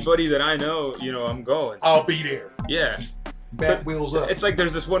hood. Anybody that I know, I'm going. I'll be there. Yeah. Bat wheels up. It's like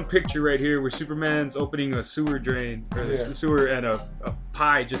there's this one picture right here where Superman's opening a sewer drain or the sewer, and a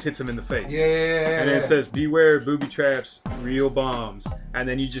pie just hits him in the face. Yeah. And then it says, "Beware booby traps, real bombs," and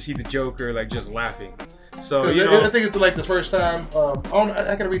then you just see the Joker just laughing. So I think it's the first time.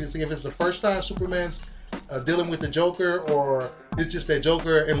 I gotta read this thing. If it's the first time Superman's dealing with the Joker, or it's just that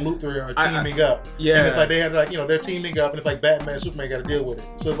Joker and Luthor are teaming up. Yeah, and it's like they have they're teaming up, and it's like Batman and Superman got to deal with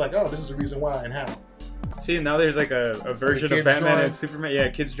it. So it's like, oh, this is the reason why and how. See, now there's a version of Batman and Superman. Yeah,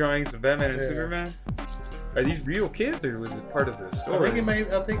 kids' drawings of Batman and Superman. Are these real kids, or was it part of the story?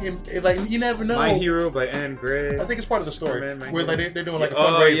 I think it you never know. My Hero by Anne Gray. I think it's part of the story. Where they're doing a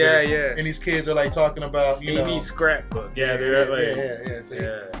fundraiser. Yeah. And these kids are talking about Amy's scrapbook. Yeah,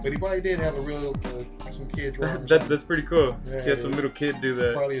 But he probably did have a real some kid drawing. That's pretty cool. He had some little kid do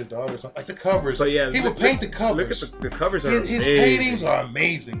that. Probably his daughter or something. Like the covers. But yeah, he would paint the covers. Look at the covers. His paintings are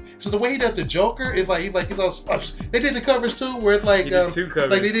amazing. So the way he does the Joker is they did the covers too, where it's he did two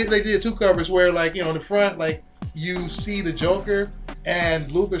covers. They did two covers where in the front you see the Joker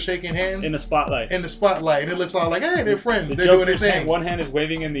and Luthor shaking hands in the spotlight. And it looks all like, hey, they're friends. They're Joker's doing their thing. One hand is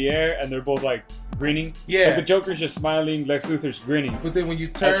waving in the air, and they're both grinning. Yeah. But the Joker's just smiling. Lex Luthor's grinning. But then when you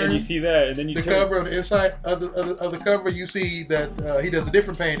turn, and you see that, and then you the turn. cover of the inside of the cover, you see that he does a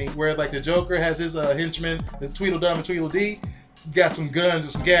different painting where the Joker has his henchman, the Tweedledum and Tweedledee. Got some guns and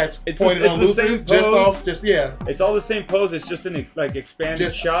some gats pointed on Luthor. It's all the same pose. It's just an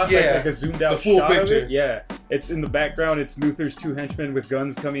expanded shot, like a zoomed out full shot picture. of it. Yeah, it's in the background. It's Luthor's two henchmen with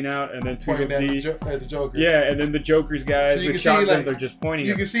guns coming out, and then Tweedledee at the Joker. Yeah, and then the Joker's guys with shotguns are just pointing.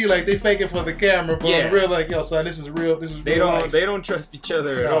 You can see they faking for the camera, but on the real yo son, this is real. This is real life. They don't trust each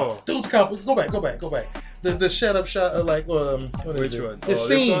other at all. Dude's complex. Go back. The shut up shot of what is it? One? The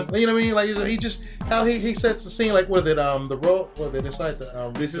scene, you know what I mean? He just how he sets the scene the road, inside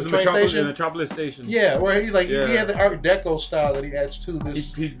the this is the Metropolis station. Yeah, where he had the Art Deco style that he adds to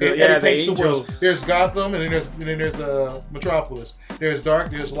this. He paints the world. There's Gotham, and then there's Metropolis. There's dark,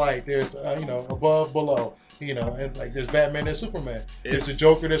 there's light, there's above, below. And there's Batman and Superman. There's the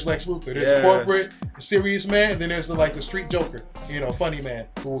Joker, there's Lex Luthor. There's a corporate, serious man, and then there's the street Joker. Funny man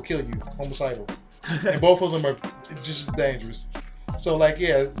who will kill you, homicidal. And both of them are just as dangerous. So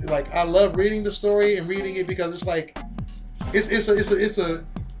I love reading the story and reading it because it's a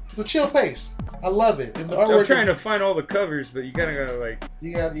chill pace. I love it. And the I'm trying to find all the covers, but you gotta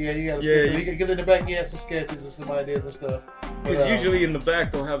you gotta get in the back. You have some sketches and some ideas and stuff. Because usually in the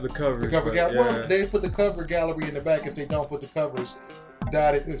back they'll have the covers. The cover gallery. Well, they put the cover gallery in the back if they don't put the covers.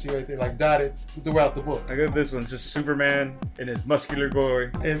 Dotted, let's see right there, dotted throughout the book. I got this one, just Superman in his muscular glory.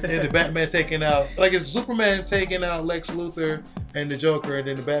 And the Batman taking out, it's Superman taking out Lex Luthor and the Joker, and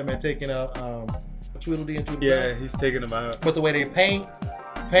then the Batman taking out Tweedledee and Tweedledee. Yeah, he's taking them out. But the way they paint,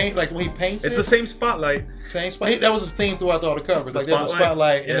 paint, like when he paints it's the same spotlight. Same spot. That was his theme throughout all the covers. Like there's a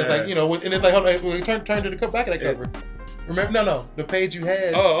spotlight, and it's like, you know, and it's like, hold on, when he turned to the back of that cover. Remember? No, the page you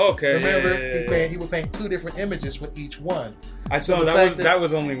had. Oh, okay. Remember, he would paint 2 different images for each one. I thought that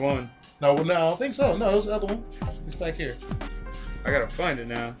was only one. No, I don't think so. No, it was the other one. It's back here. I gotta find it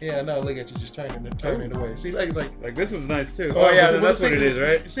now. Yeah, no, look at you just turning it away. See, like this one's nice too. Oh yeah, that's what it is,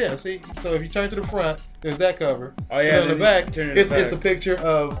 right? Yeah, see, so if you turn to the front, there's that cover. Oh yeah, and on the back, it's a picture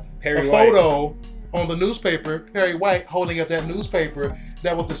of a photo on the newspaper, Perry White holding up that newspaper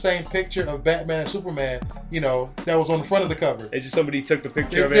that was the same picture of Batman and Superman, you know, that was on the front of the cover. It's just somebody took the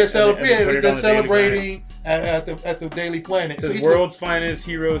picture of it. They're celebrating at the Daily Planet. It says world's finest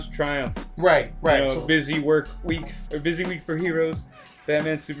heroes triumph. Right. You know, so busy week for heroes.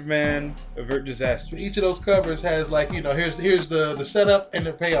 Batman, Superman, avert disaster. Each of those covers has like, you know, here's the setup and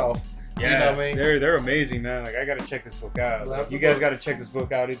the payoff. Yeah, you know what I mean? They're amazing, man. Like I gotta check this book out. Like, you guys gotta check this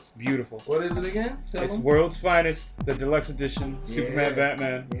book out. It's beautiful. What is it again? It's World's Finest, the deluxe edition, Superman,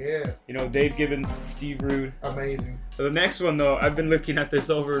 Batman. Yeah. You know, Dave Gibbons, Steve Rude. Amazing. So the next one though, I've been looking at this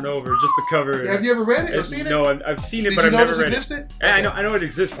over and over, just the cover. Have you ever read it or seen it? No, I've seen it, but I've never read it. Okay. I know it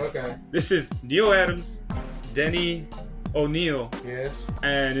existed. Okay. This is Neil Adams, Denny O'Neil. Yes.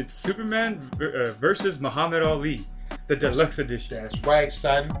 And it's Superman versus Muhammad Ali. The deluxe edition. That's right,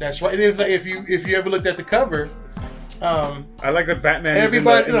 son. That's right. It is like if you ever looked at the cover, I like the Batman.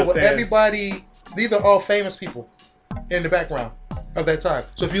 Everybody. These are all famous people in the background of that time.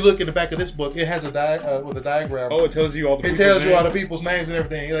 So if you look in the back of this book, it has a diagram. Oh, it tells you all the. It tells you all the people's names and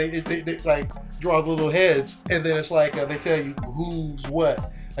everything. Like they like draw the little heads, and then it's like they tell you who's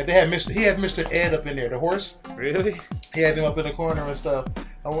what. Like he had Mr. Ed up in there, the horse. Really? He had them up in the corner and stuff.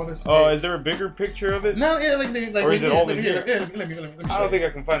 I want to say. Oh, is there a bigger picture of it? No, yeah, like or is it all in here? Let me I don't think I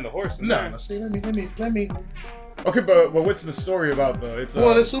can find the horse. No, see, let me. Okay, but what's the story about though? It's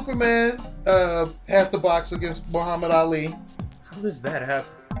the Superman has to box against Muhammad Ali. How does that happen?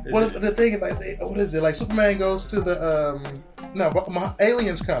 The thing is, like, what is it? Like Superman goes to the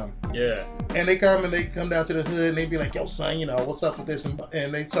aliens come. Yeah. And they come down to the hood and they be like, yo, son, you know, what's up with this?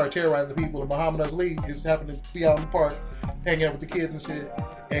 And they start terrorizing people. And Muhammad Ali is happening to be out in the park, hanging out with the kids and shit.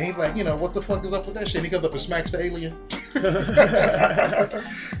 And he's like, you know, what the fuck is up with that shit? And he comes up and smacks the alien. He's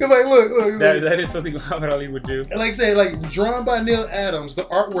like, look. That is something Muhammad Ali would do. And like I say, like drawn by Neil Adams, the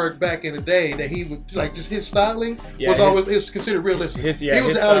artwork back in the day that he would like, just his styling was considered realistic. He was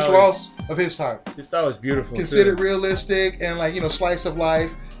the Alex Ross of his time. His style was beautiful. Considered realistic and like, you know, slice of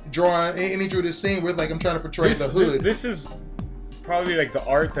life. Drawn, and he drew this scene where like I'm trying to portray the hood. This is probably like the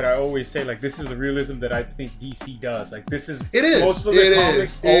art that I always say, like this is the realism that I think DC does. Like this is. It is. Most of the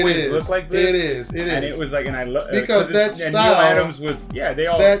comics always look like this. It is. And it was like, and I love because that style. And Neil Adams was, they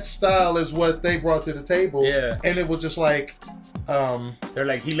all. That style is what they brought to the table. Yeah. And it was just like. They're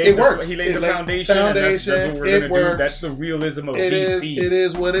like he laid the foundation. And that's what we're gonna do. That's the realism of DC. It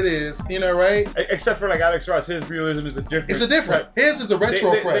is what it is, you know, right? Except for like Alex Ross, his realism is a different. It's a different. His is a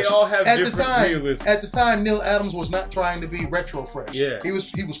retro fresh. They all have different realism. At the time, Neil Adams was not trying to be retro fresh. Yeah, he was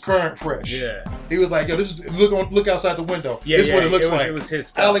current fresh. Yeah, he was like, yo, this is look outside the window. Yeah, this is what it looks like. It was his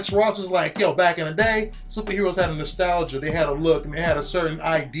style. Alex Ross is like, yo, back in the day, superheroes had a nostalgia. They had a look and they had a certain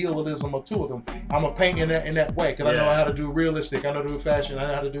idealism or two of them. I'm gonna paint in that way because I know how to do realistic. I know how to do fashion. I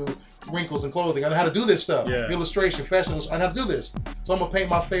know how to do wrinkles and clothing. I know how to do this stuff. Yeah. Illustration, fashion. I know how to do this. So I'm going to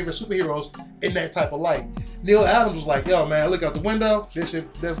paint my favorite superheroes in that type of light. Neil Adams was like, yo, man, look out the window. This shit,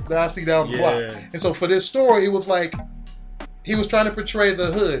 I see down the block. And so for this story, it was like, he was trying to portray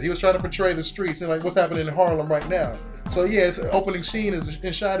the hood. He was trying to portray the streets and like what's happening in Harlem right now. So yeah, the opening scene is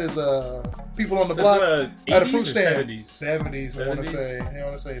shot as people on the block at a fruit stand. 70s, I want to say. I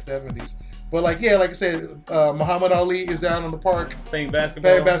want to say 70s. But like I said, Muhammad Ali is down on the park playing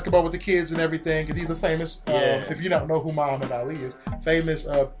basketball with the kids and everything because he's a famous. If you don't know who Muhammad Ali is, famous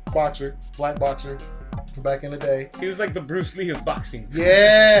boxer, black boxer. Back in the day, he was like the Bruce Lee of boxing.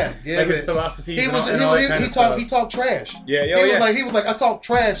 Yeah, like his philosophy. He talked trash. He was like, I talk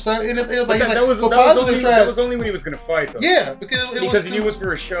trash, son. And it was like, that was only when he was gonna fight, though. Yeah, because he knew it was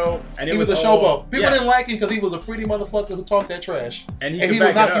for a show, and he was a showboat. People didn't like him because he was a pretty motherfucker who talked that trash, and he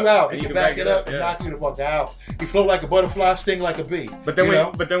would knock you out. He could back it up and knock you the fuck out. He float like a butterfly, sting like a bee. But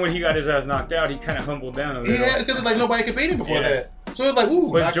then when he got his ass knocked out, he kind of humbled down a little. Yeah, because it's like nobody could beat him before that. So it's like, ooh.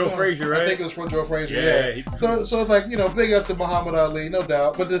 Was Joe Frazier, right? I think it was from Joe Frazier, yeah. So it's like, you know, big up to Muhammad Ali, no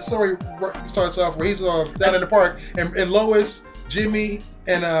doubt. But the story starts off where he's down in the park, and Lois, Jimmy,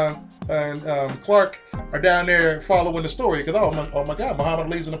 and Clark are down there following the story. Because, oh my God, Muhammad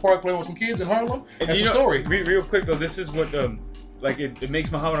Ali's in the park playing with some kids in Harlem. That's the story. Real quick, though, this is what, it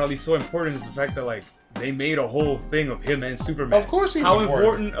makes Muhammad Ali so important is the fact that, like, they made a whole thing of him and Superman. Of course he's How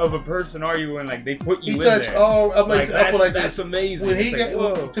important of a person are you when like they put you in touched there? all. I'm like, I feel like that's amazing. When he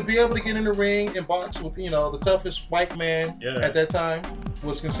got to be able to get in the ring and box with the toughest white man at that time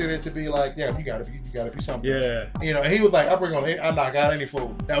was considered to be like, yeah, you gotta be something. Yeah. And he was like, I knock out any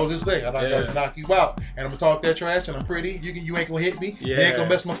fool. That was his thing. I'm not gonna knock you out, and I'm gonna talk that trash, and I'm pretty. You ain't gonna hit me. You ain't gonna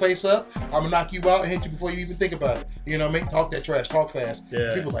mess my face up. I'm gonna knock you out and hit you before you even think about it. You know what I mean? Talk that trash. Talk fast.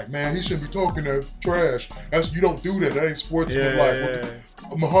 Yeah. People like, man, he shouldn't be talking that trash. You don't do that. That ain't sportsmanlike.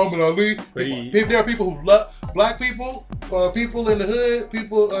 Muhammad Ali. There are people who love black people, people in the hood,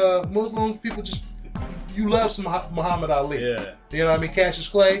 people, Muslims, people just. You love some Muhammad Ali. Yeah. You know what I mean? Cassius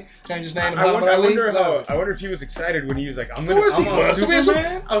Clay changed his name to Muhammad Ali. I wonder if he was excited when he was like, Of course he was.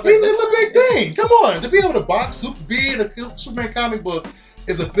 Superman. It's a big thing. Come on. To be able to box, be in a Superman comic book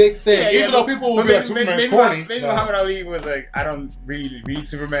is a big thing. Even though people will be like, Superman's corny. Maybe Muhammad Ali was like, I don't really read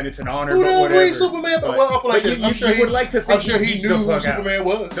Superman. It's an honor. Who don't read Superman? But well, like this. I'm sure he knew who Superman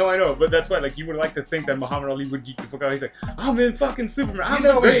was. No, I know. But that's why like you would like to think that Muhammad Ali would geek the fuck out. He's like, I'm in fucking Superman. I'm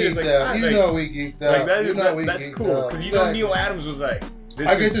we geeked out. You know we geeked out. That's cool. Because you know Neil Adams was like,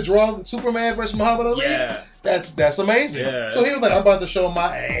 I get to draw Superman versus Muhammad Ali? Yeah. That's amazing. Yeah. So he was like, I'm about to show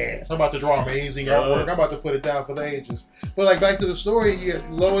my ass. I'm about to draw amazing artwork. I'm about to put it down for the ages. But like back to the story, you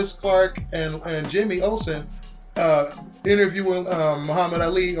get Lois Clark and Jimmy Olsen interviewing Muhammad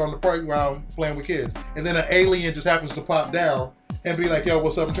Ali on the playground playing with kids. And then an alien just happens to pop down and be like, yo,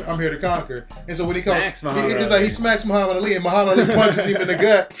 what's up? I'm here to conquer. And so when he comes, he smacks Muhammad Ali, and Muhammad Ali punches him in the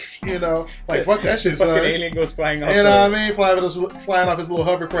gut. You know, like, fuck that shit, son. Fucking alien goes flying off. You know what I mean? Flying off his little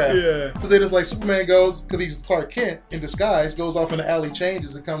hovercraft. Yeah. So then it's like Superman goes, because he's Clark Kent in disguise, goes off in the alley,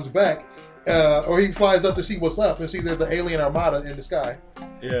 changes, and comes back. Or he flies up to see what's up and see there's the alien armada in the sky.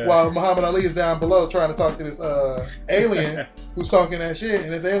 Yeah. While Muhammad Ali is down below trying to talk to this alien who's talking that shit.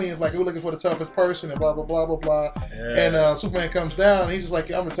 And the alien's like, we're looking for the toughest person and blah, blah, blah, blah, blah. Yeah. And Superman comes down and he's just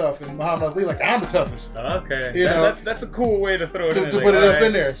like, I'm the toughest. And Muhammad Ali like, I'm the toughest. Okay. That's a cool way to throw it in. To put it up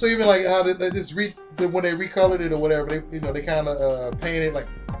in there. So even like how they just when they recolored it or whatever, they kind of painted like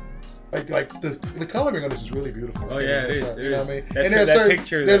the coloring on this is really beautiful. Oh yeah, it is. You know what I mean? And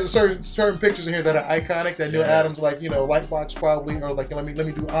there's certain pictures in here that are iconic that Neil Adams Lightbox probably, or like let me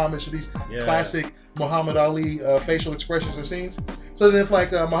do homage to these classic Muhammad Ali facial expressions or scenes. So then it's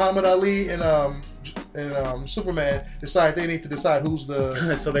like Muhammad Ali and Superman decide who's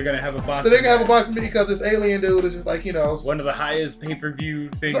the. So they're gonna have a box. So they're gonna have a boxing meeting because this alien dude is just like one of the highest pay-per-view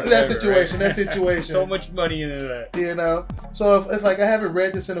things. So that situation. So much money into that. You know. So if like I haven't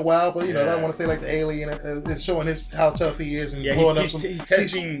read this in a while, but I don't want to say like the alien is showing how tough he is and blowing up some. He's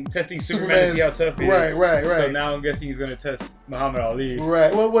testing Superman to see how tough he is. Right. So now I'm guessing he's gonna test Muhammad Ali.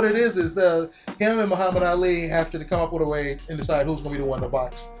 Right. Well, what it is him and Muhammad Ali have to come up with a way and decide who's gonna be the one to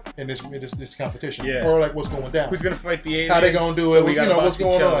box in this competition, or like what's going down. Who's gonna fight the alien? How they gonna do it? What's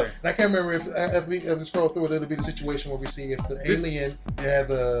going on? And I can't remember if as we scroll through it, it'll be the situation where we see if the alien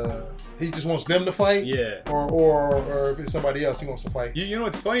he just wants them to fight, or if it's somebody else he wants to fight. You know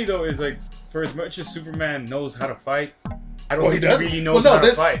what's funny though is like for as much as Superman knows how to fight, I don't think he really knows how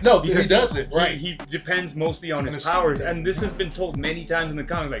to fight. No, he doesn't. Right. He depends mostly on his powers, and this has been told many times in the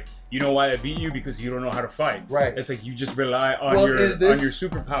comics. Like, you know why I beat you? Because you don't know how to fight. Right. It's like you just rely on your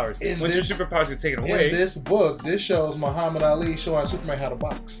superpowers. Once your superpowers get taken away. In this book, this shows Muhammad Ali showing Superman how to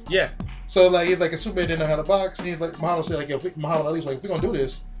box. Yeah. So like, if Superman didn't know how to box, he's like Muhammad said, like, Muhammad Ali's like, if we're gonna do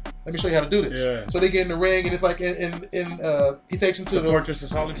this, let me show you how to do this. Yeah. So they get in the ring, and it's like he takes him to the Fortress of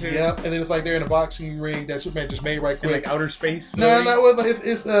Solitude. Yeah, and then it's like they're in a boxing ring that Superman just made right quick. In like outer space. No,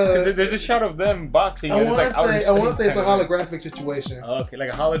 it's there's a shot of them boxing. I want to say it's a holographic situation. Oh, okay,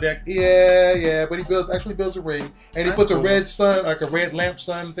 like a holodeck. Yeah, but he actually builds a ring, and he puts a red sun, like a red lamp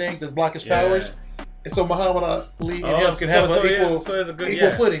sun thing to block his powers. And so Muhammad Ali and him can have equal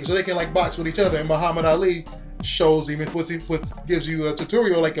footing, so they can like box with each other. And Muhammad Ali shows him and gives you a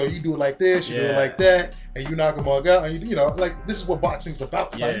tutorial like, you do it like this, you do it like that, and you knock them all out, and you know, like this is what boxing's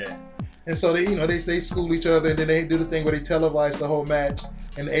about, son. Yeah. And so they school each other, and then they do the thing where they televise the whole match,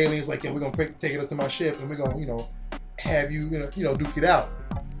 and the alien's like, we're gonna take it up to my ship, and we're gonna have you duke it out.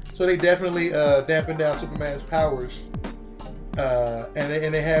 So they definitely dampen down Superman's powers,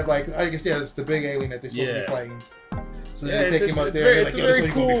 and they have like, I guess it's the big alien that they're supposed to be fighting. So they take him up there, and they're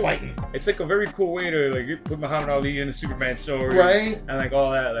like, cool. Fighting. It's like a very cool way to like put Muhammad Ali in a Superman story, right? And like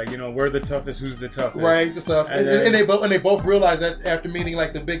all that, like we're the toughest, who's the toughest, right? The stuff, and they both realize that after meeting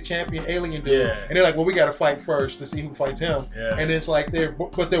like the big champion alien dude, and they're like, well, we got to fight first to see who fights him, and it's like they're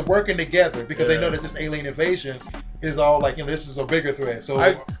working together because they know that this alien invasion is all like, this is a bigger threat. So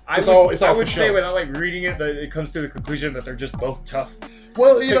I would say without like reading it, that it comes to the conclusion that they're just both tough.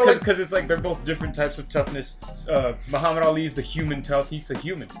 Well, because it's like they're both different types of toughness. Muhammad Ali is the human tough. He's a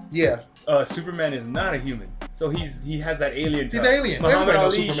human. Yeah. Superman is not a human, so he has that alien tough. He's the alien. Muhammad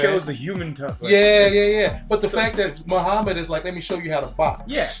Ali shows the human tough. Like, yeah. But the fact that Muhammad is like, let me show you how to box.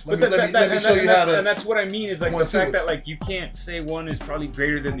 Yeah. Let me show you how to. And that's what I mean is like the fact that like you can't say one is probably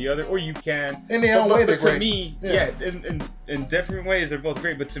greater than the other, or you can. In their own way, they're great. To me, in different ways they're both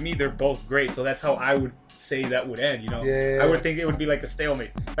great. But to me, they're both great. So that's how I would say that would end. I would think it would be like a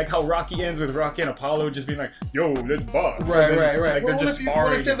stalemate, like how Rocky ends with Rocky and Apollo just being like, "Yo, let's box." Right. Like they're just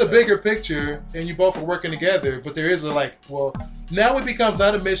sparring. What if there's a bigger picture and you both are working together, but there is now it becomes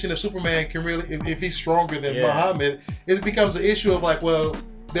not a mission if Superman can really, if he's stronger than Muhammad, it becomes an issue of like, well,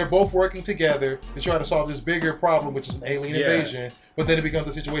 they're both working together to try to solve this bigger problem, which is an alien invasion. But then it becomes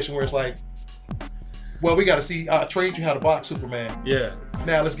a situation where it's like, well, we got to see, I trained you how to box, Superman. Yeah.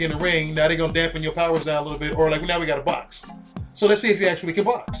 Now let's get in the ring. Now they're going to dampen your powers down a little bit. Or like, now we got to box. So let's see if you actually can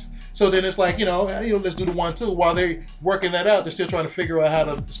box. So then it's like, let's do the 1-2. While they're working that out, they're still trying to figure out how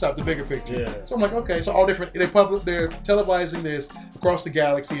to stop the bigger picture. Yeah. So I'm like, okay, so all different, they're televising this across the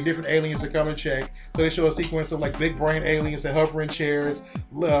galaxy, and different aliens that come and check. So they show a sequence of like big brain aliens that hover in chairs,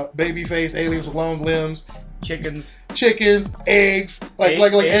 baby face aliens with long limbs, chickens, eggs, like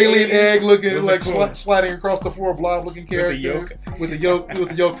alien egg looking, like sliding across the floor, blob looking characters with the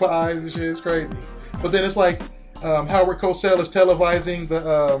yolk eyes and shit. It's crazy. But then it's like Howard Cosell is televising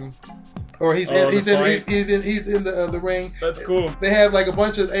the he's in the ring. That's cool. They have like a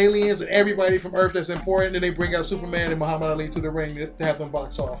bunch of aliens and everybody from Earth that's important, and they bring out Superman and Muhammad Ali to the ring to have them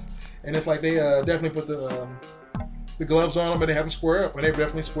box off. And it's like they definitely put the gloves on them and they have them square up, and they're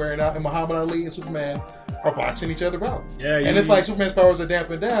definitely squaring out. And Muhammad Ali and Superman are boxing each other out. Yeah, and it's like Superman's powers are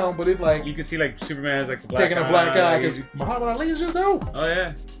dampened down, but it's like you can see like Superman has like a black taking a black eye because Muhammad Ali is just dope. Oh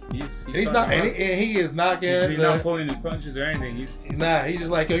yeah, he's not, and he is knocking. He's not pulling his punches or anything. He's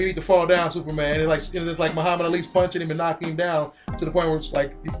just like, yo, you need to fall down, Superman. And it's like Muhammad Ali's punching him and knocking him down to the point where it's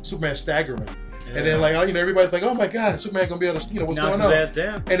like Superman's staggering. Yeah. And then everybody's like, oh my God, Superman gonna be able to, what's knocks going on? His ass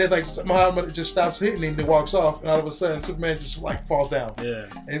down. And it's like Muhammad just stops hitting him and walks off, and all of a sudden Superman just like falls down. Yeah.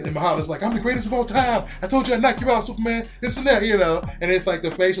 And Muhammad's like, I'm the greatest of all time. I told you I'd knock you out, Superman. This and that, And it's like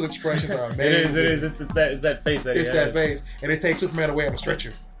the facial expressions are amazing. It is. It's that face that he has. That face, and it takes Superman away on a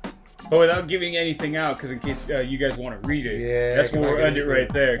stretcher. But without giving anything out, because in case you guys want to read it, that's where we'll end it right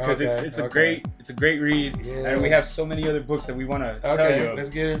there. Because it's a great read, and we have so many other books that we want to tell you of. Let's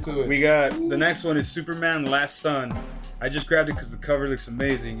get into it. We got the next one is Superman: Last Son. I just grabbed it because the cover looks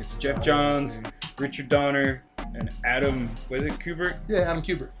amazing. It's Jeff Johns, Richard Donner, and Adam. Was it Kubert? Yeah, Adam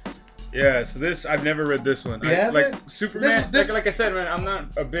Kubert. Yeah, so this I've never read this one. Superman. Like I said, man, I'm not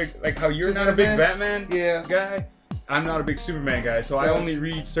a big how you're Superman, not a big Batman guy. I'm not a big Superman guy, so I only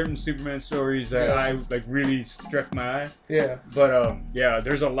read certain Superman stories that I really struck my eye. Yeah. But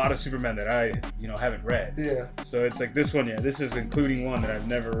there's a lot of Superman that I haven't read. Yeah. So it's like this one, this is including one that I've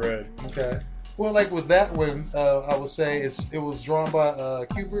never read. Okay. Well, like with that one, I would say it was drawn by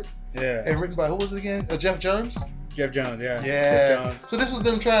Kubert. Yeah. And written by who was it again? Jeff Johns. Jeff Johns, yeah. Yeah. Jeff Johns. So this was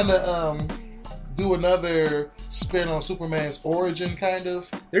them trying to do another spin on Superman's origin, kind of.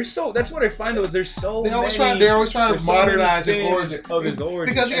 That's what I find though. They're always trying to modernize his origin.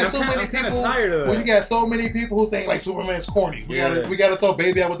 Because you got so many people. Well, you got so many people who think like Superman's corny. We gotta throw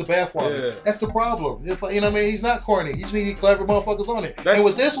baby out with the bathwater. Yeah. That's the problem. It's like, he's not corny. You just need clever motherfuckers on it. And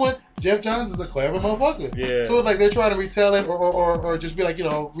with this one, Jeff Johns is a clever motherfucker. Yeah. So it's like they're trying to retell it or just be like,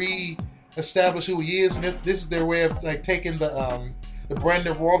 re-establish who he is, and this is their way of like taking the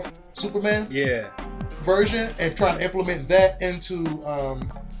Brandon Routh Superman version and trying to implement that into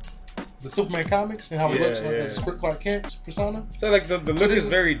the Superman comics and how he looks as a Clark Kent persona. So like the look is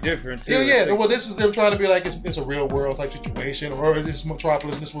very different too. Yeah. Well, this is them trying to be like it's a real world type situation, or this is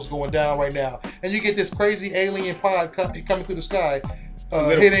Metropolis, this is what's going down right now, and you get this crazy alien pod coming through the sky.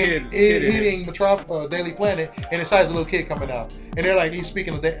 Hitting Metropolis, Daily Planet, and it has a little kid coming out, and they're like, he's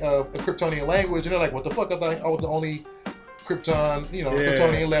speaking a Kryptonian language, and they're like, what the fuck? I thought I was the only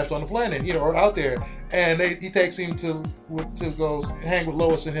Kryptonian left on the planet, or out there, and he takes him to go hang with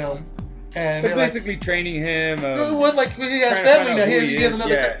Lois and him, and they're basically training him. He has family now. He has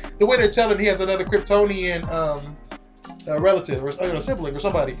another. The way they're telling, he has another Kryptonian relative or sibling or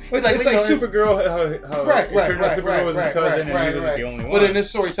somebody. It's like Supergirl. Supergirl was his cousin, and he was the only one. But in this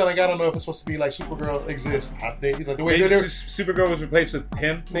storytelling, I don't know if it's supposed to be like Supergirl exists. The way Supergirl was replaced with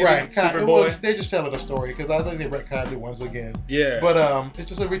him, maybe? Right? They're just telling a story because I think they retconned it once again. Yeah. But it's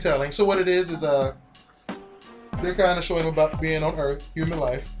just a retelling. So what it is they're kind of showing him about being on Earth, human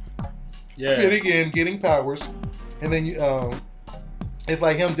life. Yeah. Fitting in, getting powers, and then it's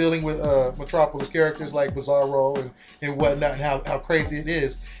like him dealing with Metropolis characters like Bizarro and whatnot, and how crazy it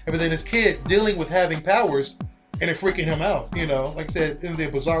is. And then his kid dealing with having powers and it freaking him out. Like I said, in the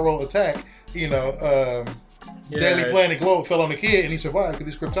Bizarro attack, Daily Planet Globe fell on the kid and he survived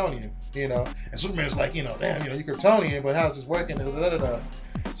because he's Kryptonian. And Superman's like, damn, you're Kryptonian, but how's this working?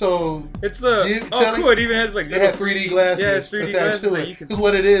 So it's cool. It even has like they had 3D glasses attached to it. Because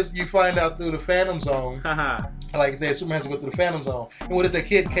what it is, you find out through the Phantom Zone. Like Superman has to go through the Phantom Zone, and what if the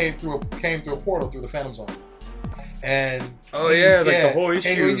kid came through a portal through the Phantom Zone? And the whole issue.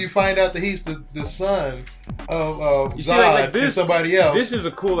 And when you find out that he's the son of Zod and somebody else. This is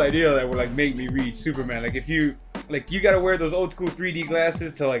a cool idea that would like make me read Superman. Like if you gotta wear those old school 3D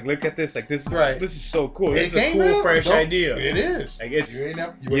glasses to like look at this. Like this is so cool. This is a cool, fresh idea. It is. Like it's you ain't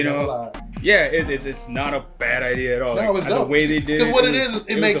never lied. Yeah, it's not a bad idea at all. No, like, the way they did it. Because what it is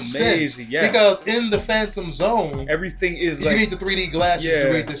it makes sense. Yeah. Because in the Phantom Zone, everything is you need the 3D glasses to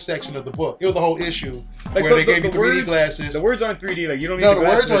read this section of the book. It was the whole issue where they gave you 3D glasses. The words aren't 3D. Like you don't need the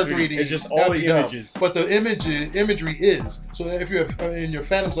words aren't 3D. It's just all the images. But the imagery is. So if you're in your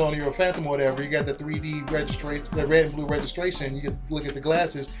Phantom Zone, you're a Phantom or whatever, you got the 3D registration, the red and blue registration. You get to look at the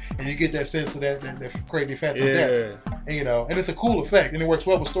glasses and you get that sense of that crazy Phantom death. And it's a cool effect and it works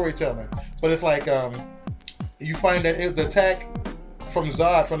well with storytelling. But it's like you find that the attack from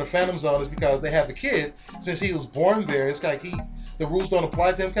Zod from the Phantom Zone is because they have the kid. Since he was born there, it's like the rules don't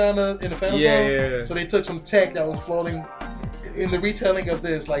apply to him kind of in the Phantom Zone. Yeah. So they took some tech that was floating. In the retelling of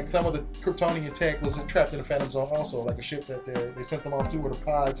this, like some of the Kryptonian tech was trapped in the Phantom Zone also, like a ship that they sent them off to, where the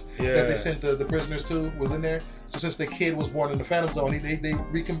pods that they sent the prisoners to was in there. So since the kid was born in the Phantom Zone, they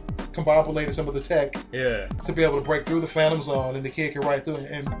recombobulated some of the tech to be able to break through the Phantom Zone, and the kid can ride through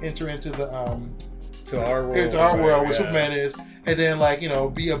and enter into the to our world, where Superman is, and then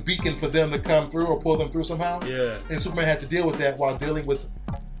be a beacon for them to come through or pull them through somehow. Yeah. And Superman had to deal with that while dealing with.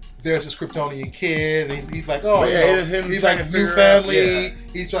 There's this Kryptonian kid, and he's like, he's like new family.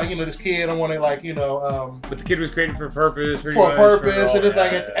 He's trying, this kid. I want to but the kid was created for a purpose. And it's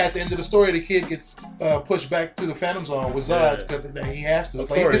like at the end of the story, the kid gets pushed back to the Phantom Zone with Zod because he has to.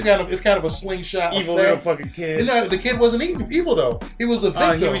 It's kind of a slingshot. Evil little fucking kid. The kid wasn't evil though. He was a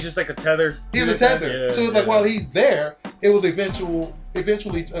victim. He was just like a tether. He was a tether. So while he's there, it was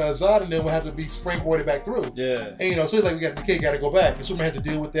eventually Zod and them will have to be springboarded back through. Yeah. And so it's like the kid got to go back. And Superman had to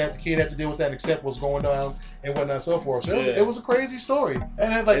deal with that. The kid had to deal with that and accept what's going on and whatnot and so forth. So it was a crazy story.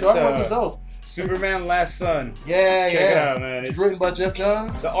 And the artwork was dope. Superman Last Son. Check it out, man. It's written by Jeff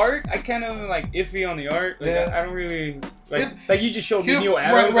Johns. The art, I kind of iffy on the art. I don't really like you just showed me Neil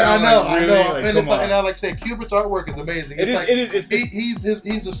Adams. Right, I know. And I like to say, Kubert's artwork is amazing. It is. He's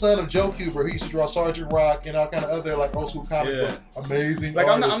the son of Joe Kuber, who used to draw Sergeant Rock and all kind of other old school comic books. Amazing. Like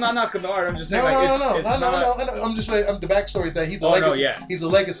I'm not knocking the art. I'm just saying. No. I'm just saying. The backstory that he's the legacy. He's a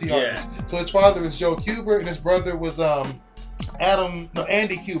legacy artist. So his father is Joe Kuber, and his brother was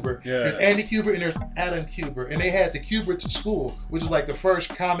Andy Kuber. Yeah. There's Andy Kuber and there's Adam Kuber, and they had the Kuberts School, which is like the first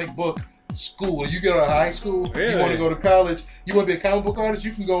comic book school. You go to high school, you want to go to college, you want to be a comic book artist,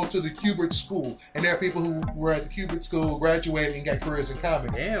 you can go to the Kubert School. And there are people who were at the Kubert School, graduated, and got careers in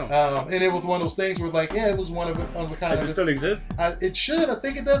comics. Damn. And it was one of those things where it was one of a kind of. Does it still exist? It should. I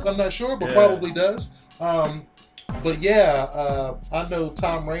think it does. I'm not sure, but probably does. But I know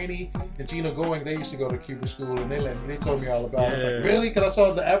Tom Rainey and Gino Going. They used to go to Kubert School, and they told me all about it. Like, really? Because I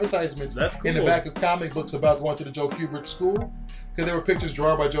saw the advertisements in the back of comic books about going to the Joe Kubert School. Because there were pictures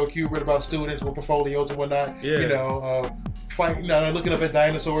drawn by Joe Kubert about students with portfolios and whatnot. Fighting, looking up at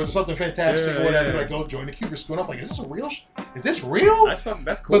dinosaurs or something fantastic or whatever. Like, go join the Kubert School. And I'm like, is this real? Is this real?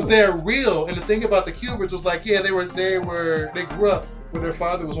 That's cool. But they're real. And the thing about the Kuberts was like, they grew up where their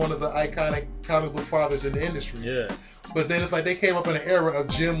father was one of the iconic comic book fathers in the industry. Yeah. But then it's like they came up in an era of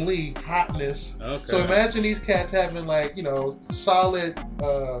Jim Lee hotness. Okay. So imagine these cats having solid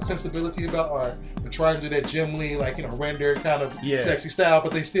sensibility about art, but trying to do that Jim Lee render kind of sexy style,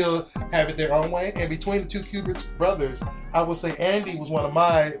 but they still have it their own way. And between the two Kubert brothers, I would say Andy was one of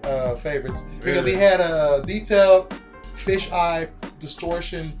my favorites because he had a detailed fisheye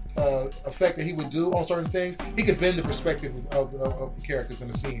distortion effect that he would do on certain things. He could bend the perspective of the characters in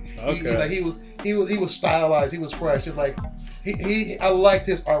the scene. Okay. He was stylized. He was fresh. It's like I liked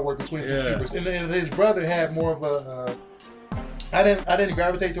his artwork between the two Kuberts. And his brother had more of a. I didn't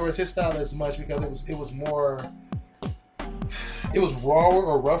gravitate towards his style as much because it was more. It was rawer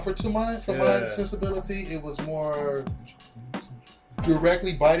or rougher for my sensibility. It was more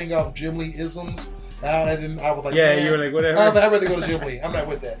directly biting off Jim Lee isms. I was like, you were like, whatever. I'd rather go to Jim Lee. I'm not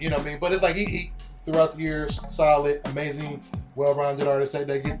with that. You know what I mean? But it's like he throughout the years, solid, amazing well-rounded artists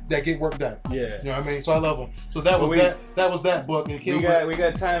that get work done. Yeah. You know what I mean? So I love them. So that was that book. And we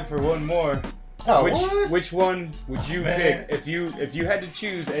got time for one more. Oh, which one would you pick if you had to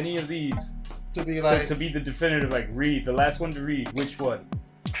choose any of these to be like to be the definitive read the last one to read? Which one?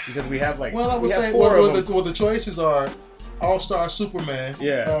 Because we have I would say the choices are All-Star Superman,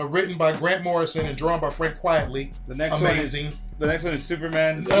 written by Grant Morrison and drawn by Frank Quitely. The next one is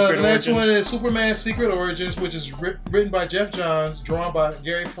Superman. The next one is Superman: Secret Origins, which is written by Jeff Johns, drawn by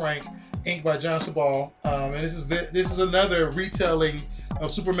Gary Frank, inked by John Sabal. And this is another retelling of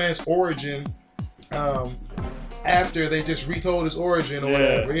Superman's origin. After they just retold his origin or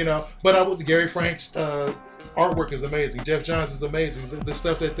whatever, you know. But Gary Frank's artwork is amazing. Jeff Johns is amazing. The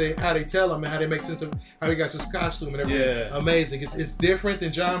stuff how they tell him and how they make sense of how he got his costume and everything. Amazing. It's different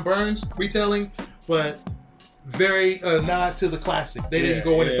than John Byrne's retelling, but very nod to the classic. They didn't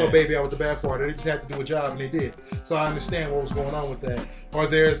go in and throw baby out with the bathwater. They just had to do a job, and they did. So I understand what was going on with that. Or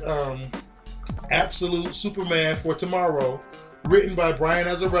there's Absolute Superman for Tomorrow, written by Brian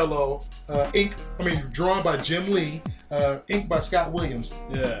Azzarello, drawn by Jim Lee, inked by Scott Williams.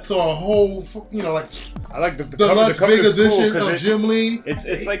 Yeah. So a whole, I like the deluxe cover big edition of Jim Lee.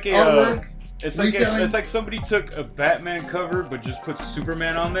 It's like a artwork. It's like somebody took a Batman cover but just put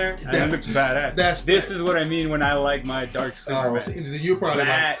Superman on there, and it looks badass. This is what I mean when I like my dark Superman. You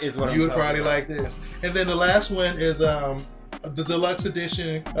probably like this. And then the last one is the deluxe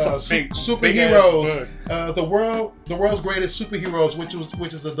edition superheroes, the world's greatest superheroes,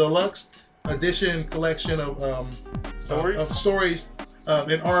 which is a deluxe edition collection of stories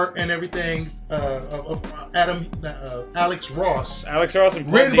and art and everything of Alex Ross. Alex Ross and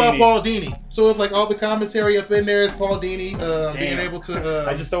Paul written Dini. by Paul Dini. So it's like all the commentary up in there is Paul Dini being able to.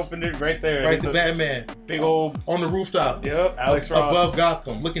 I just opened it right there. Right to Batman. Big old on the rooftop. Yep, Alex Ross above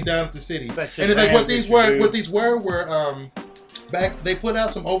Gotham, looking down at the city. And it's like what these were back. They put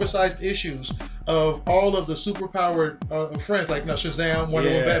out some oversized issues of all of the superpowered friends, like Shazam, Wonder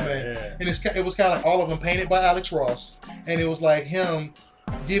Woman, Batman, and it was kind of like all of them painted by Alex Ross, and it was like him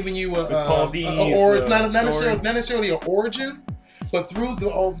giving you not necessarily an origin, but through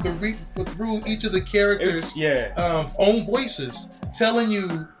through each of the characters' own voices, telling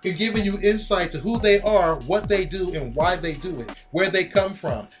you and giving you insight to who they are, what they do, and why they do it, where they come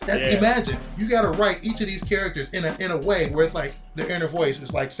from. Imagine you got to write each of these characters in a way where it's like their inner voice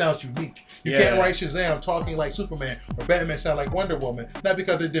is like sounds unique. You can't write Shazam talking like Superman or Batman sound like Wonder Woman, not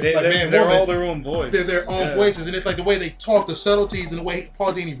because they're different. They're all their own voice. They're their own voices, and it's like the way they talk, the subtleties, and the way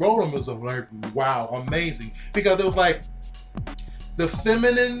Paul Dini wrote them was like wow, amazing. Because it was like the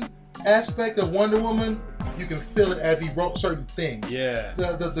feminine aspect of Wonder Woman. You can feel it as he wrote certain things. Yeah.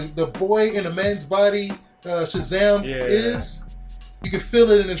 The boy in a man's body, Shazam is. You can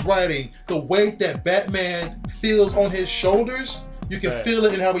feel it in his writing. The weight that Batman feels on his shoulders. You can feel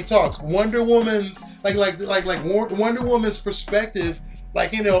it in how he talks. Wonder Woman's Wonder Woman's perspective,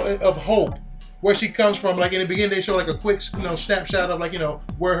 of hope. Where she comes from, like in the beginning, they show like a quick, snapshot of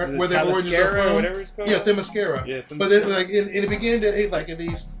where their origins are from. Whatever it's called. Yeah, Themyscira. Yeah, but then, in the beginning,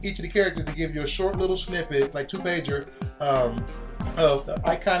 each of the characters, they give you a short little snippet, like 2-pager, of the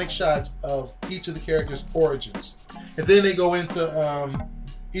iconic shots of each of the characters' origins, and then they go into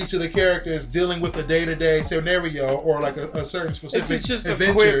each of the characters dealing with a day-to-day scenario or like a certain specific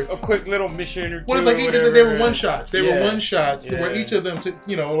adventure. A quick little mission or two. Well, they were one shots. They were one shots where each of them,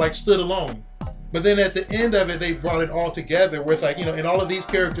 stood alone. But then at the end of it, they brought it all together with and all of these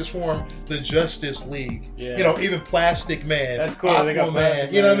characters form the Justice League. Yeah. Even Plastic Man, that's cool.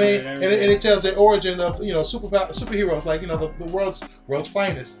 Aquaman, you know what I mean? And it tells the origin of superheroes, the world's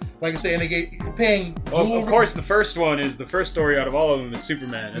finest. Like I say, and they paying. Of course, the first story out of all of them is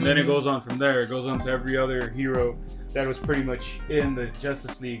Superman, and then it goes on from there. It goes on to every other hero that was pretty much in the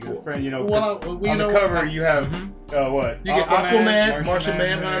Justice League. On the cover, you have what? You get Aquaman, Martian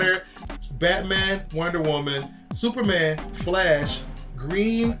Manhunter, Batman, Wonder Woman, Superman, Flash,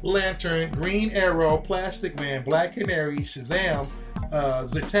 Green Lantern, Green Arrow, Plastic Man, Black Canary, Shazam,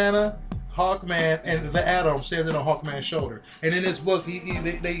 Zatanna, Hawkman, and the Atom standing on Hawkman's shoulder. And in this book, they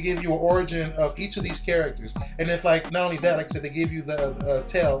give you an origin of each of these characters. And it's like, not only that, like I said, they give you the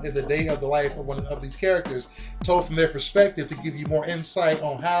tale in the day of the life of one of these characters, told from their perspective to give you more insight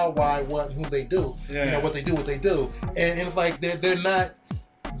on how, why, what, and who they do. Yeah. What they do. And it's like, they're not,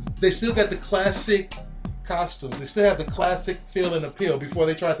 they still got the classic costumes. They still have the classic feel and appeal before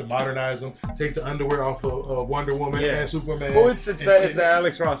they tried to modernize them, take the underwear off of Wonder Woman and Superman. Well, it's the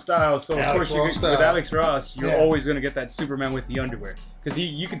Alex Ross style. So of course, with Alex Ross, you're always going to get that Superman with the underwear because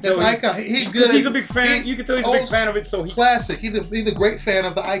you can tell he's a big fan. You can tell he's a big fan of it. So classic. He's a great fan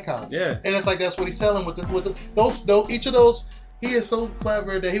of the icons. Yeah, and it's like that's what he's telling with those. Each of those he is so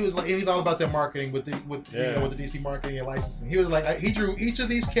clever that he was like, and he's all about their marketing with the DC marketing and licensing. He was like, he drew each of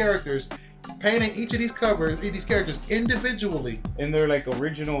these characters, painting each of these characters individually in their like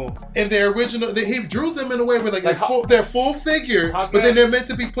original. In their original, he drew them in a way where like they're full figure, but then they're meant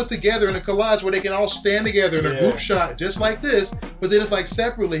to be put together in a collage where they can all stand together in a group shot, just like this. But then it's like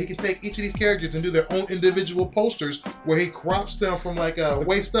separately, he can take each of these characters and do their own individual posters where he crops them from like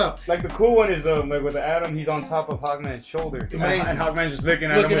waist up. Like the cool one is like with Adam, he's on top of Hawkman's shoulder, and Hawkman's just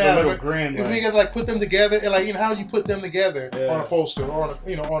looking at him with a little grin. If we could like put them together, and like how you put them together on a poster or on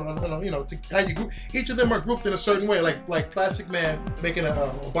a, how you group. Each of them are grouped in a certain way, like Plastic Man making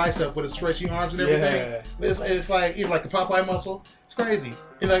a bicep with his stretchy arms and everything. It's like a Popeye muscle. It's crazy.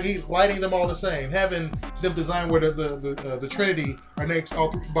 And like he's lighting them all the same, having them design where the Trinity are next,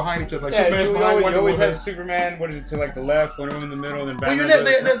 all behind each other. Like Superman's behind Wonder Woman. You always have Superman. What is it to like the left, Wonder Woman in the middle, and then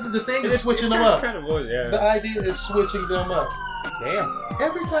Batman. The thing is switching them up. Kind of was, The idea is switching them up. Damn.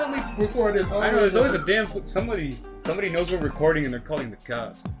 Every time we record this, I know there's always a damn somebody knows we're recording and they're calling the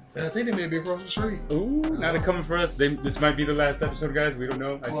cops. And I think they may be across the street. Ooh, now they're coming for us. This might be the last episode, guys. We don't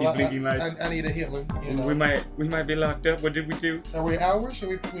know. I see blinking lights. I need a Hitler. We might be locked up. What did we do? Are we hours? Should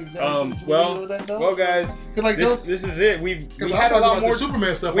we? Well, guys. This is it. We had a lot more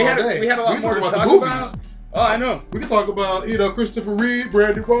Superman stuff all day. We had a lot more to talk about. Oh, I know. We can talk about Christopher Reeve,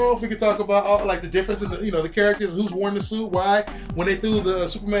 Brandy Rolfe. We can talk about all, like the difference in the characters, who's worn the suit, why. When they threw the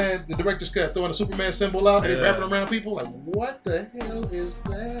Superman, the director's cut, throwing the Superman symbol out and wrapping around people, like what the hell is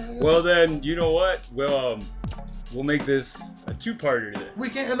that? Well, then you know what? We'll make this a two-parter then. We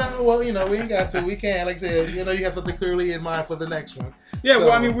can't. We ain't got to. We can't. Like I said, you have something clearly in mind for the next one. Yeah. So,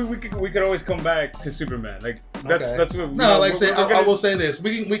 well, I mean, we could always come back to Superman. Like that's what. Like I said, I will say this.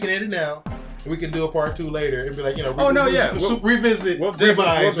 We can end it now. We can do a part 2 later and be like, revisit,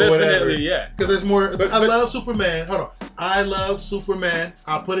 revise, or whatever. Yeah. Because there's more. I love Superman. Hold on. I love Superman.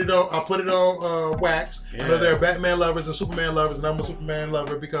 I'll put it on wax. Yeah. I know there are Batman lovers and Superman lovers, and I'm a Superman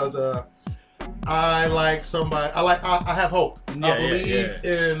lover because I like somebody. I have hope. I believe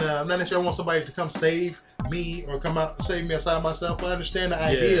in. Not necessarily I want somebody to come save me or come out save me aside myself. But I understand the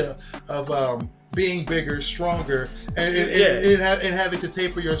idea of being bigger, stronger, and having to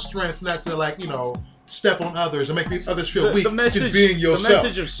taper your strength, not to step on others and make others feel weak. Just being yourself. The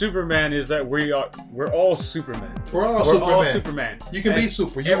message of Superman is that we're all Superman. We're all Superman. You can be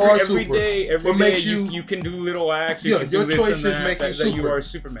super. You are super. Every day you can do little acts. You can do your choices make you super. That you are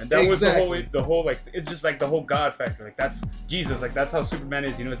Superman. That was the whole like it's just like the whole God factor. Like that's Jesus. Like that's how Superman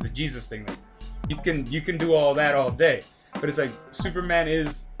is. It's the Jesus thing. Like you can do all that all day, but it's like Superman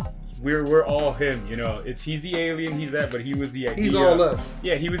is. We're all him, he's the alien, he's that, but he was the idea. He's all us.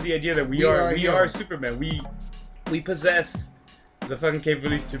 Yeah, he was the idea that we are Superman. We possess the fucking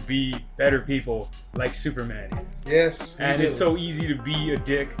capabilities to be better people like Superman. Yes. And it's so easy to be a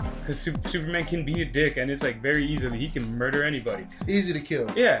dick because Superman can be a dick, and it's like very easily he can murder anybody. It's easy to kill.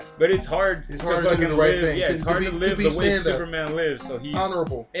 Yeah, but it's hard. It's hard to do the right thing. Yeah, it's hard to live the way Superman lives. So he's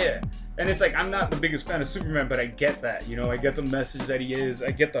honorable. Yeah. And it's like, I'm not the biggest fan of Superman, but I get that, I get the message that he is. I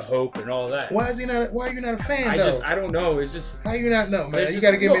get the hope and all that. Why are you not a fan, I don't know. It's just... How you not know, man? You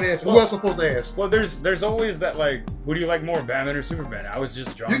got to give me an answer. Who else am I supposed to ask? Well, there's always that, like, who do you like more, Batman or Superman? I was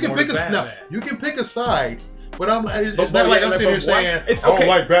just drawn more to Batman. No, you can pick a side. But it's not like I'm sitting here saying, I don't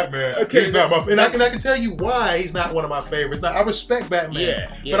like Batman. Okay, he's not my and I can tell you why he's not one of my favorites. Now, I respect Batman.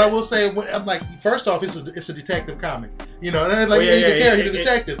 Yeah. But I will say, I'm like, first off, it's a detective comic. And then, like, he's a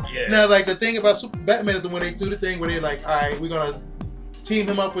detective. Now, like, the thing about Batman is when they do the thing where they're like, all right, we're going to team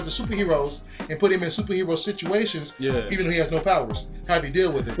him up with the superheroes and put him in superhero situations, even though he has no powers. How do you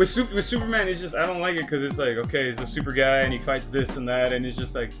deal with it? With Superman, it's just, I don't like it because it's like, okay, he's the super guy and he fights this and that, and it's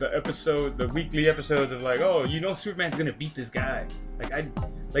just like the weekly episodes of like, oh, Superman's gonna beat this guy.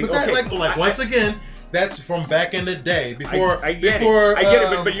 Once again, that's from back in the day. I get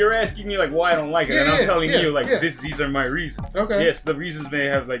it, but you're asking me like why I don't like it, and I'm telling you like these are my reasons. Okay. Yes, the reasons may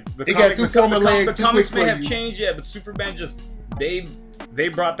have like the comics may have changed, but Superman just they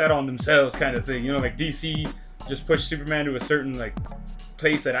brought that on themselves, kind of thing. Like DC just pushed Superman to a certain like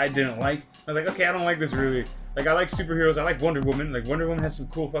place that I didn't like. I was like, okay, I don't like this really. Like, I like superheroes. I like Wonder Woman. Like, Wonder Woman has some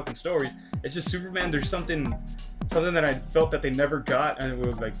cool fucking stories. It's just Superman. There's something that I felt that they never got, and it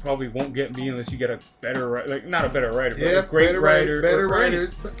would like probably won't get me unless you get a better, like not a better writer, but a great writer.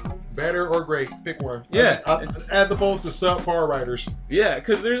 Better or great. Pick one. Yeah. Add the both to subpar writers. Yeah,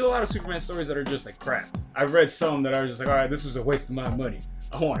 because there's a lot of Superman stories that are just like crap. I've read some that I was just like, all right, this was a waste of my money.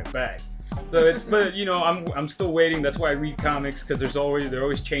 I want it back. So but I'm still waiting. That's why I read comics, because they're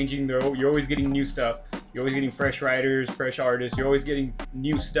always changing. You're always getting new stuff. You're always getting fresh writers, fresh artists. You're always getting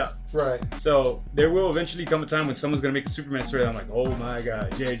new stuff. Right. So there will eventually come a time when someone's gonna make a Superman story. I'm like, oh my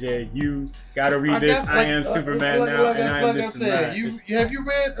God, JJ, you gotta read this. I am Superman now, and I am this and that. Have you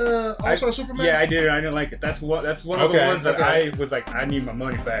read All-Star Superman? Yeah, I did. I didn't like it. That's one of the ones that I was like, I need my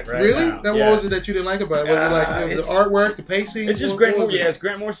money back right really? now. What was it that you didn't like about it? Was it like the artwork, the pacing? It's just it's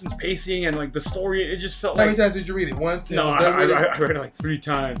Grant Morrison's pacing and like the story. It just felt like. How many times did you read it? Once? No, I read it like 3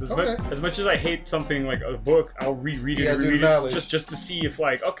 times. As much as I hate something like a book, I'll reread it just to see if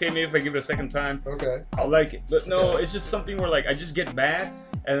like, okay, maybe if I give it a second time, I'll like it. But no, it's just something where like I just get bad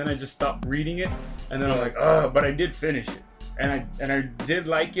and then I just stop reading it and then I'm like, but I did finish it. And I did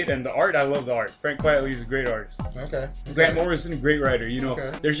like it, and the art, I love the art. Frank Quitely is a great artist. Grant Morrison, great writer. You know,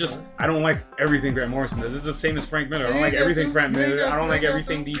 there's just, I don't like everything Grant Morrison does. It's the same as Frank Miller. I don't like everything Frank Miller. I don't like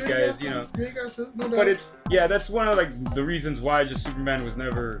everything these guys, you know. But it's, that's one of like the reasons why just Superman was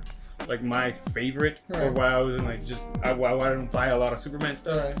never like my favorite, or why I was in like why I don't buy a lot of Superman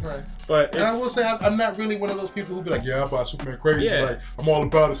stuff. Right. But I will say I'm not really one of those people who be like, I buy Superman crazy. Yeah. Like I'm all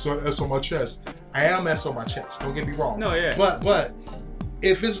about it, so S on my chest. I am S on my chest. Don't get me wrong. No, yeah. But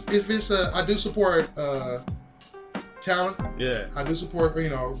if it's I do support talent. Yeah. I do support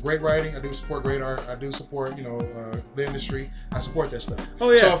great writing. I do support great art. I do support the industry. I support that stuff.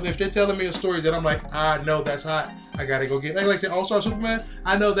 Oh yeah. So if they're telling me a story that I'm like, I know that's hot, I gotta go get. Like I said, All-Star Superman.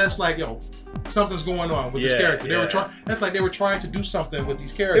 I know that's like something's going on with this character. They were trying. That's like they were trying to do something with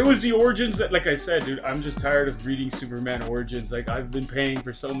these characters. It was the origins that, like I said, dude. I'm just tired of reading Superman origins. Like I've been paying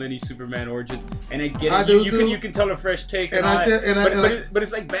for so many Superman origins, and I get it. You can tell a fresh take, but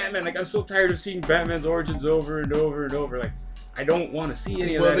it's like Batman. Like I'm so tired of seeing Batman's origins over and over and over. Like I don't want to see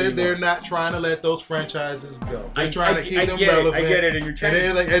any of that. Well, they're not trying to let those franchises go. They're trying to keep them relevant. I get it, and you're trying.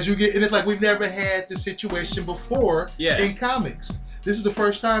 And then, and it's like we've never had this situation before in comics. This is the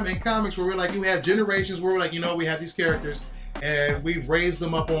first time in comics where we're like, you have generations where we're like, we have these characters and we've raised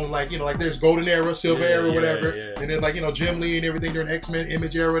them up on like there's Golden Era, Silver Era, whatever. And then like, Jim Lee and everything during X-Men,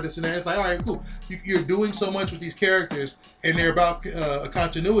 Image Era, this and that. It's like, all right, cool. You're doing so much with these characters and they're about a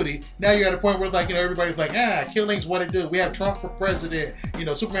continuity. Now you're at a point where like, everybody's like, killing's what it do. We have Trump for president.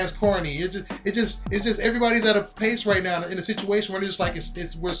 Superman's corny. It's just everybody's at a pace right now in a situation where it's just like,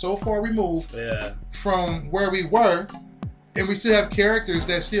 we're so far removed from where we were. And we still have characters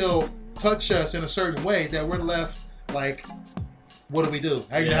that still touch us in a certain way that we're left like, what do we do?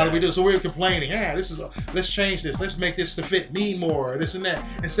 How do we do? So we're complaining. Let's change this. Let's make this to fit me more. This and that.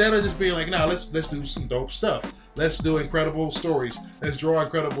 Instead of just being like, let's do some dope stuff. Let's do incredible stories. Let's draw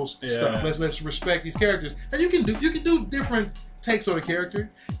incredible stuff. Let's respect these characters. And you can do different takes on a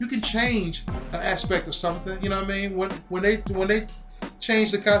character. You can change an aspect of something. You know what I mean? When they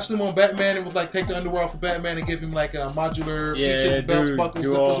change the costume on Batman and was like take the underwear off of Batman and give him like a modular pieces, belts, buckles,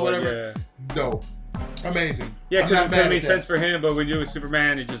 zippers, whatever. Dope. Amazing. Yeah, because it made sense for him, but when you do with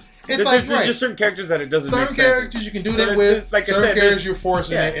Superman, there's just certain characters that it doesn't make sense. Certain characters you can do that with. Like certain characters you're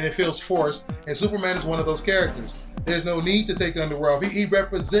forcing it and it feels forced. And Superman is one of those characters. There's no need to take the underwear off. He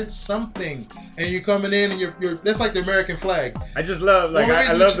represents something, and you're coming in, and you're. That's like the American flag. I just love,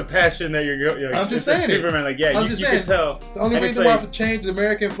 I love the passion that you're. I'm just saying Superman, like you can tell. The only reason why I have to change the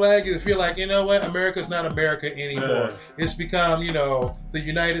American flag is to feel like America's not America anymore. It's become the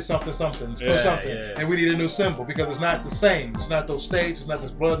United something or something, and we need a new symbol because it's not the same. It's not those states. It's not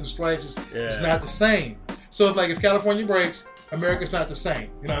this blood and stripes. It's not the same. So it's like if California breaks, America's not the same.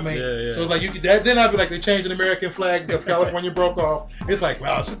 You know what I mean? So it's like then I'd be like, they changed an American flag because California broke off. It's like,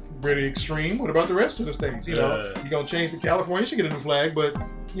 wow, it's pretty extreme. What about the rest of the states? You're gonna change California should get a new flag, but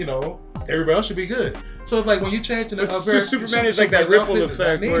everybody else should be good. So it's like when you change Superman is like that ripple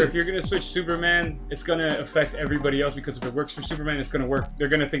effect where if you're gonna switch Superman, it's gonna affect everybody else because if it works for Superman, it's gonna work. They're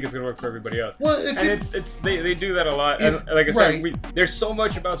gonna think it's gonna work for everybody else. Well, they do that a lot. And like I said, there's so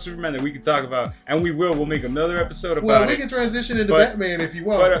much about Superman that we could talk about, and we'll make another episode about it. Well, we can transition into Batman if you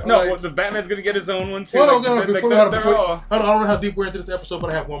want. But the Batman's gonna get his own one too. I don't know how deep we're into this episode, but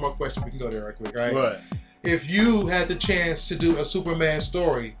I have one more question. We can go there right quick. Right? What? If you had the chance to do a Superman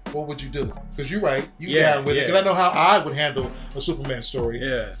story, what would you do? Because you're right, down with it. Because I know how I would handle a Superman story.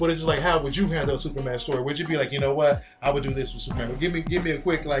 Yeah. But it's just like, how would you handle a Superman story? Would you be like, what? I would do this with Superman. Give me a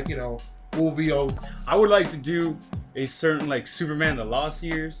quick what would be your... I would like to do a certain Superman the Lost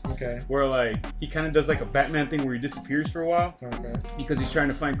Years. Okay. Where he kind of does a Batman thing where he disappears for a while. Okay. Because he's trying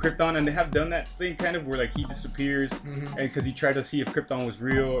to find Krypton, and they have done that thing kind of where he disappears, and because he tried to see if Krypton was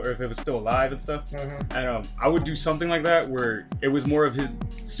real or if it was still alive and stuff. And I would do something like that where it was more of his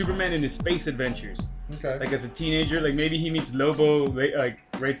Superman in his space adventures. Okay. As a teenager, maybe he meets Lobo,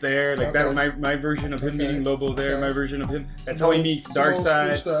 right there. Like that, my version of him meeting Lobo there. My version of him. That's how he meets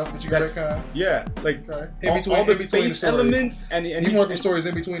Darkseid. Stuff, but you retcon. Yeah, like all the space elements, and you want the stories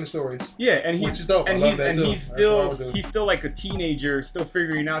in between the stories. Yeah, and which is dope. And he's still like a teenager, still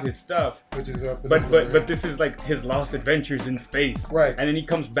figuring out his stuff. Which is up. But this is like his lost adventures in space. Right. And then he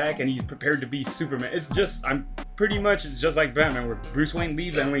comes back and he's prepared to be Superman. It's just it's just like Batman, where Bruce Wayne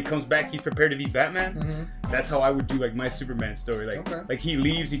leaves and when he comes back, he's prepared to be Batman. Mm-hmm. That's how I would do like my Superman story. Like he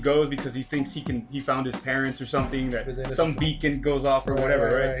leaves, he goes because he thinks he found his parents or something, that some beacon goes off or whatever,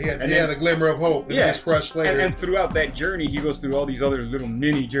 right? Yeah, and then the glimmer of hope. And gets crushed later. And throughout that journey, he goes through all these other little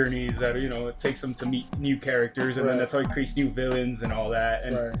mini journeys that it takes him to meet new characters, and then that's how he creates new villains and all that.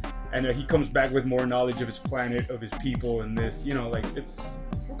 And he comes back with more knowledge of his planet, of his people, and this, it's.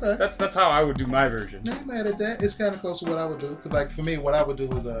 Okay. That's how I would do my version. Not mad at that. It's kind of close to what I would do. Cause like for me, what I would do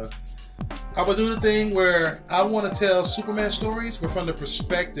is I would do the thing where I want to tell Superman stories, but from the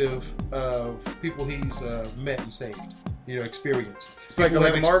perspective of people he's met and saved, experienced. Like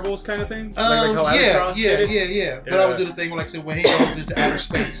Marvels kind of thing. Like how yeah. But I would do the thing like I said when he goes into outer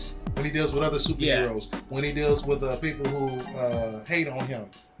space, when he deals with other superheroes, when he deals with people who hate on him.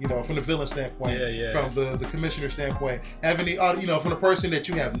 From the villain standpoint, from the commissioner standpoint, having from the person that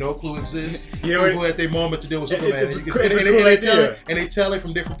you have no clue exists, who at their moment to deal with Superman, and they tell it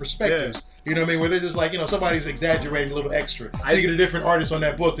from different perspectives. You know what I mean? Where they're just like, somebody's exaggerating a little extra. So you get a different artist on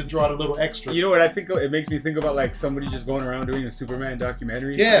that book to draw it a little extra. You know what I think? It makes me think about like somebody just going around doing a Superman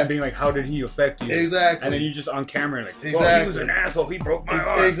documentary and being like, how did he affect you? Exactly. And then you just on camera like, well, he was an asshole. He broke my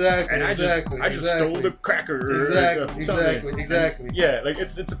heart. Exactly. And I just stole the cracker. Exactly. Yeah, like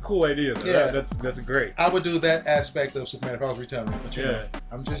it's a cool idea. Though. Yeah. That's great. I would do that aspect of Superman if I was retelling it. But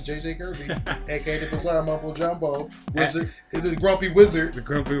I'm just JJ Kirby, aka the Bizarre Mumbo Jumbo Wizard, the Grumpy Wizard. The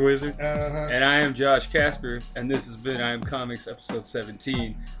Grumpy Wizard. And I am Josh Casper, and this has been I Am Comics episode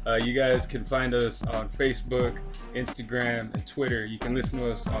 17. You guys can find us on Facebook, Instagram, and Twitter. You can listen to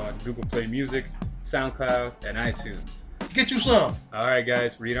us on Google Play Music, SoundCloud, and iTunes. Get you some. All right,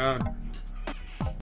 guys, read on.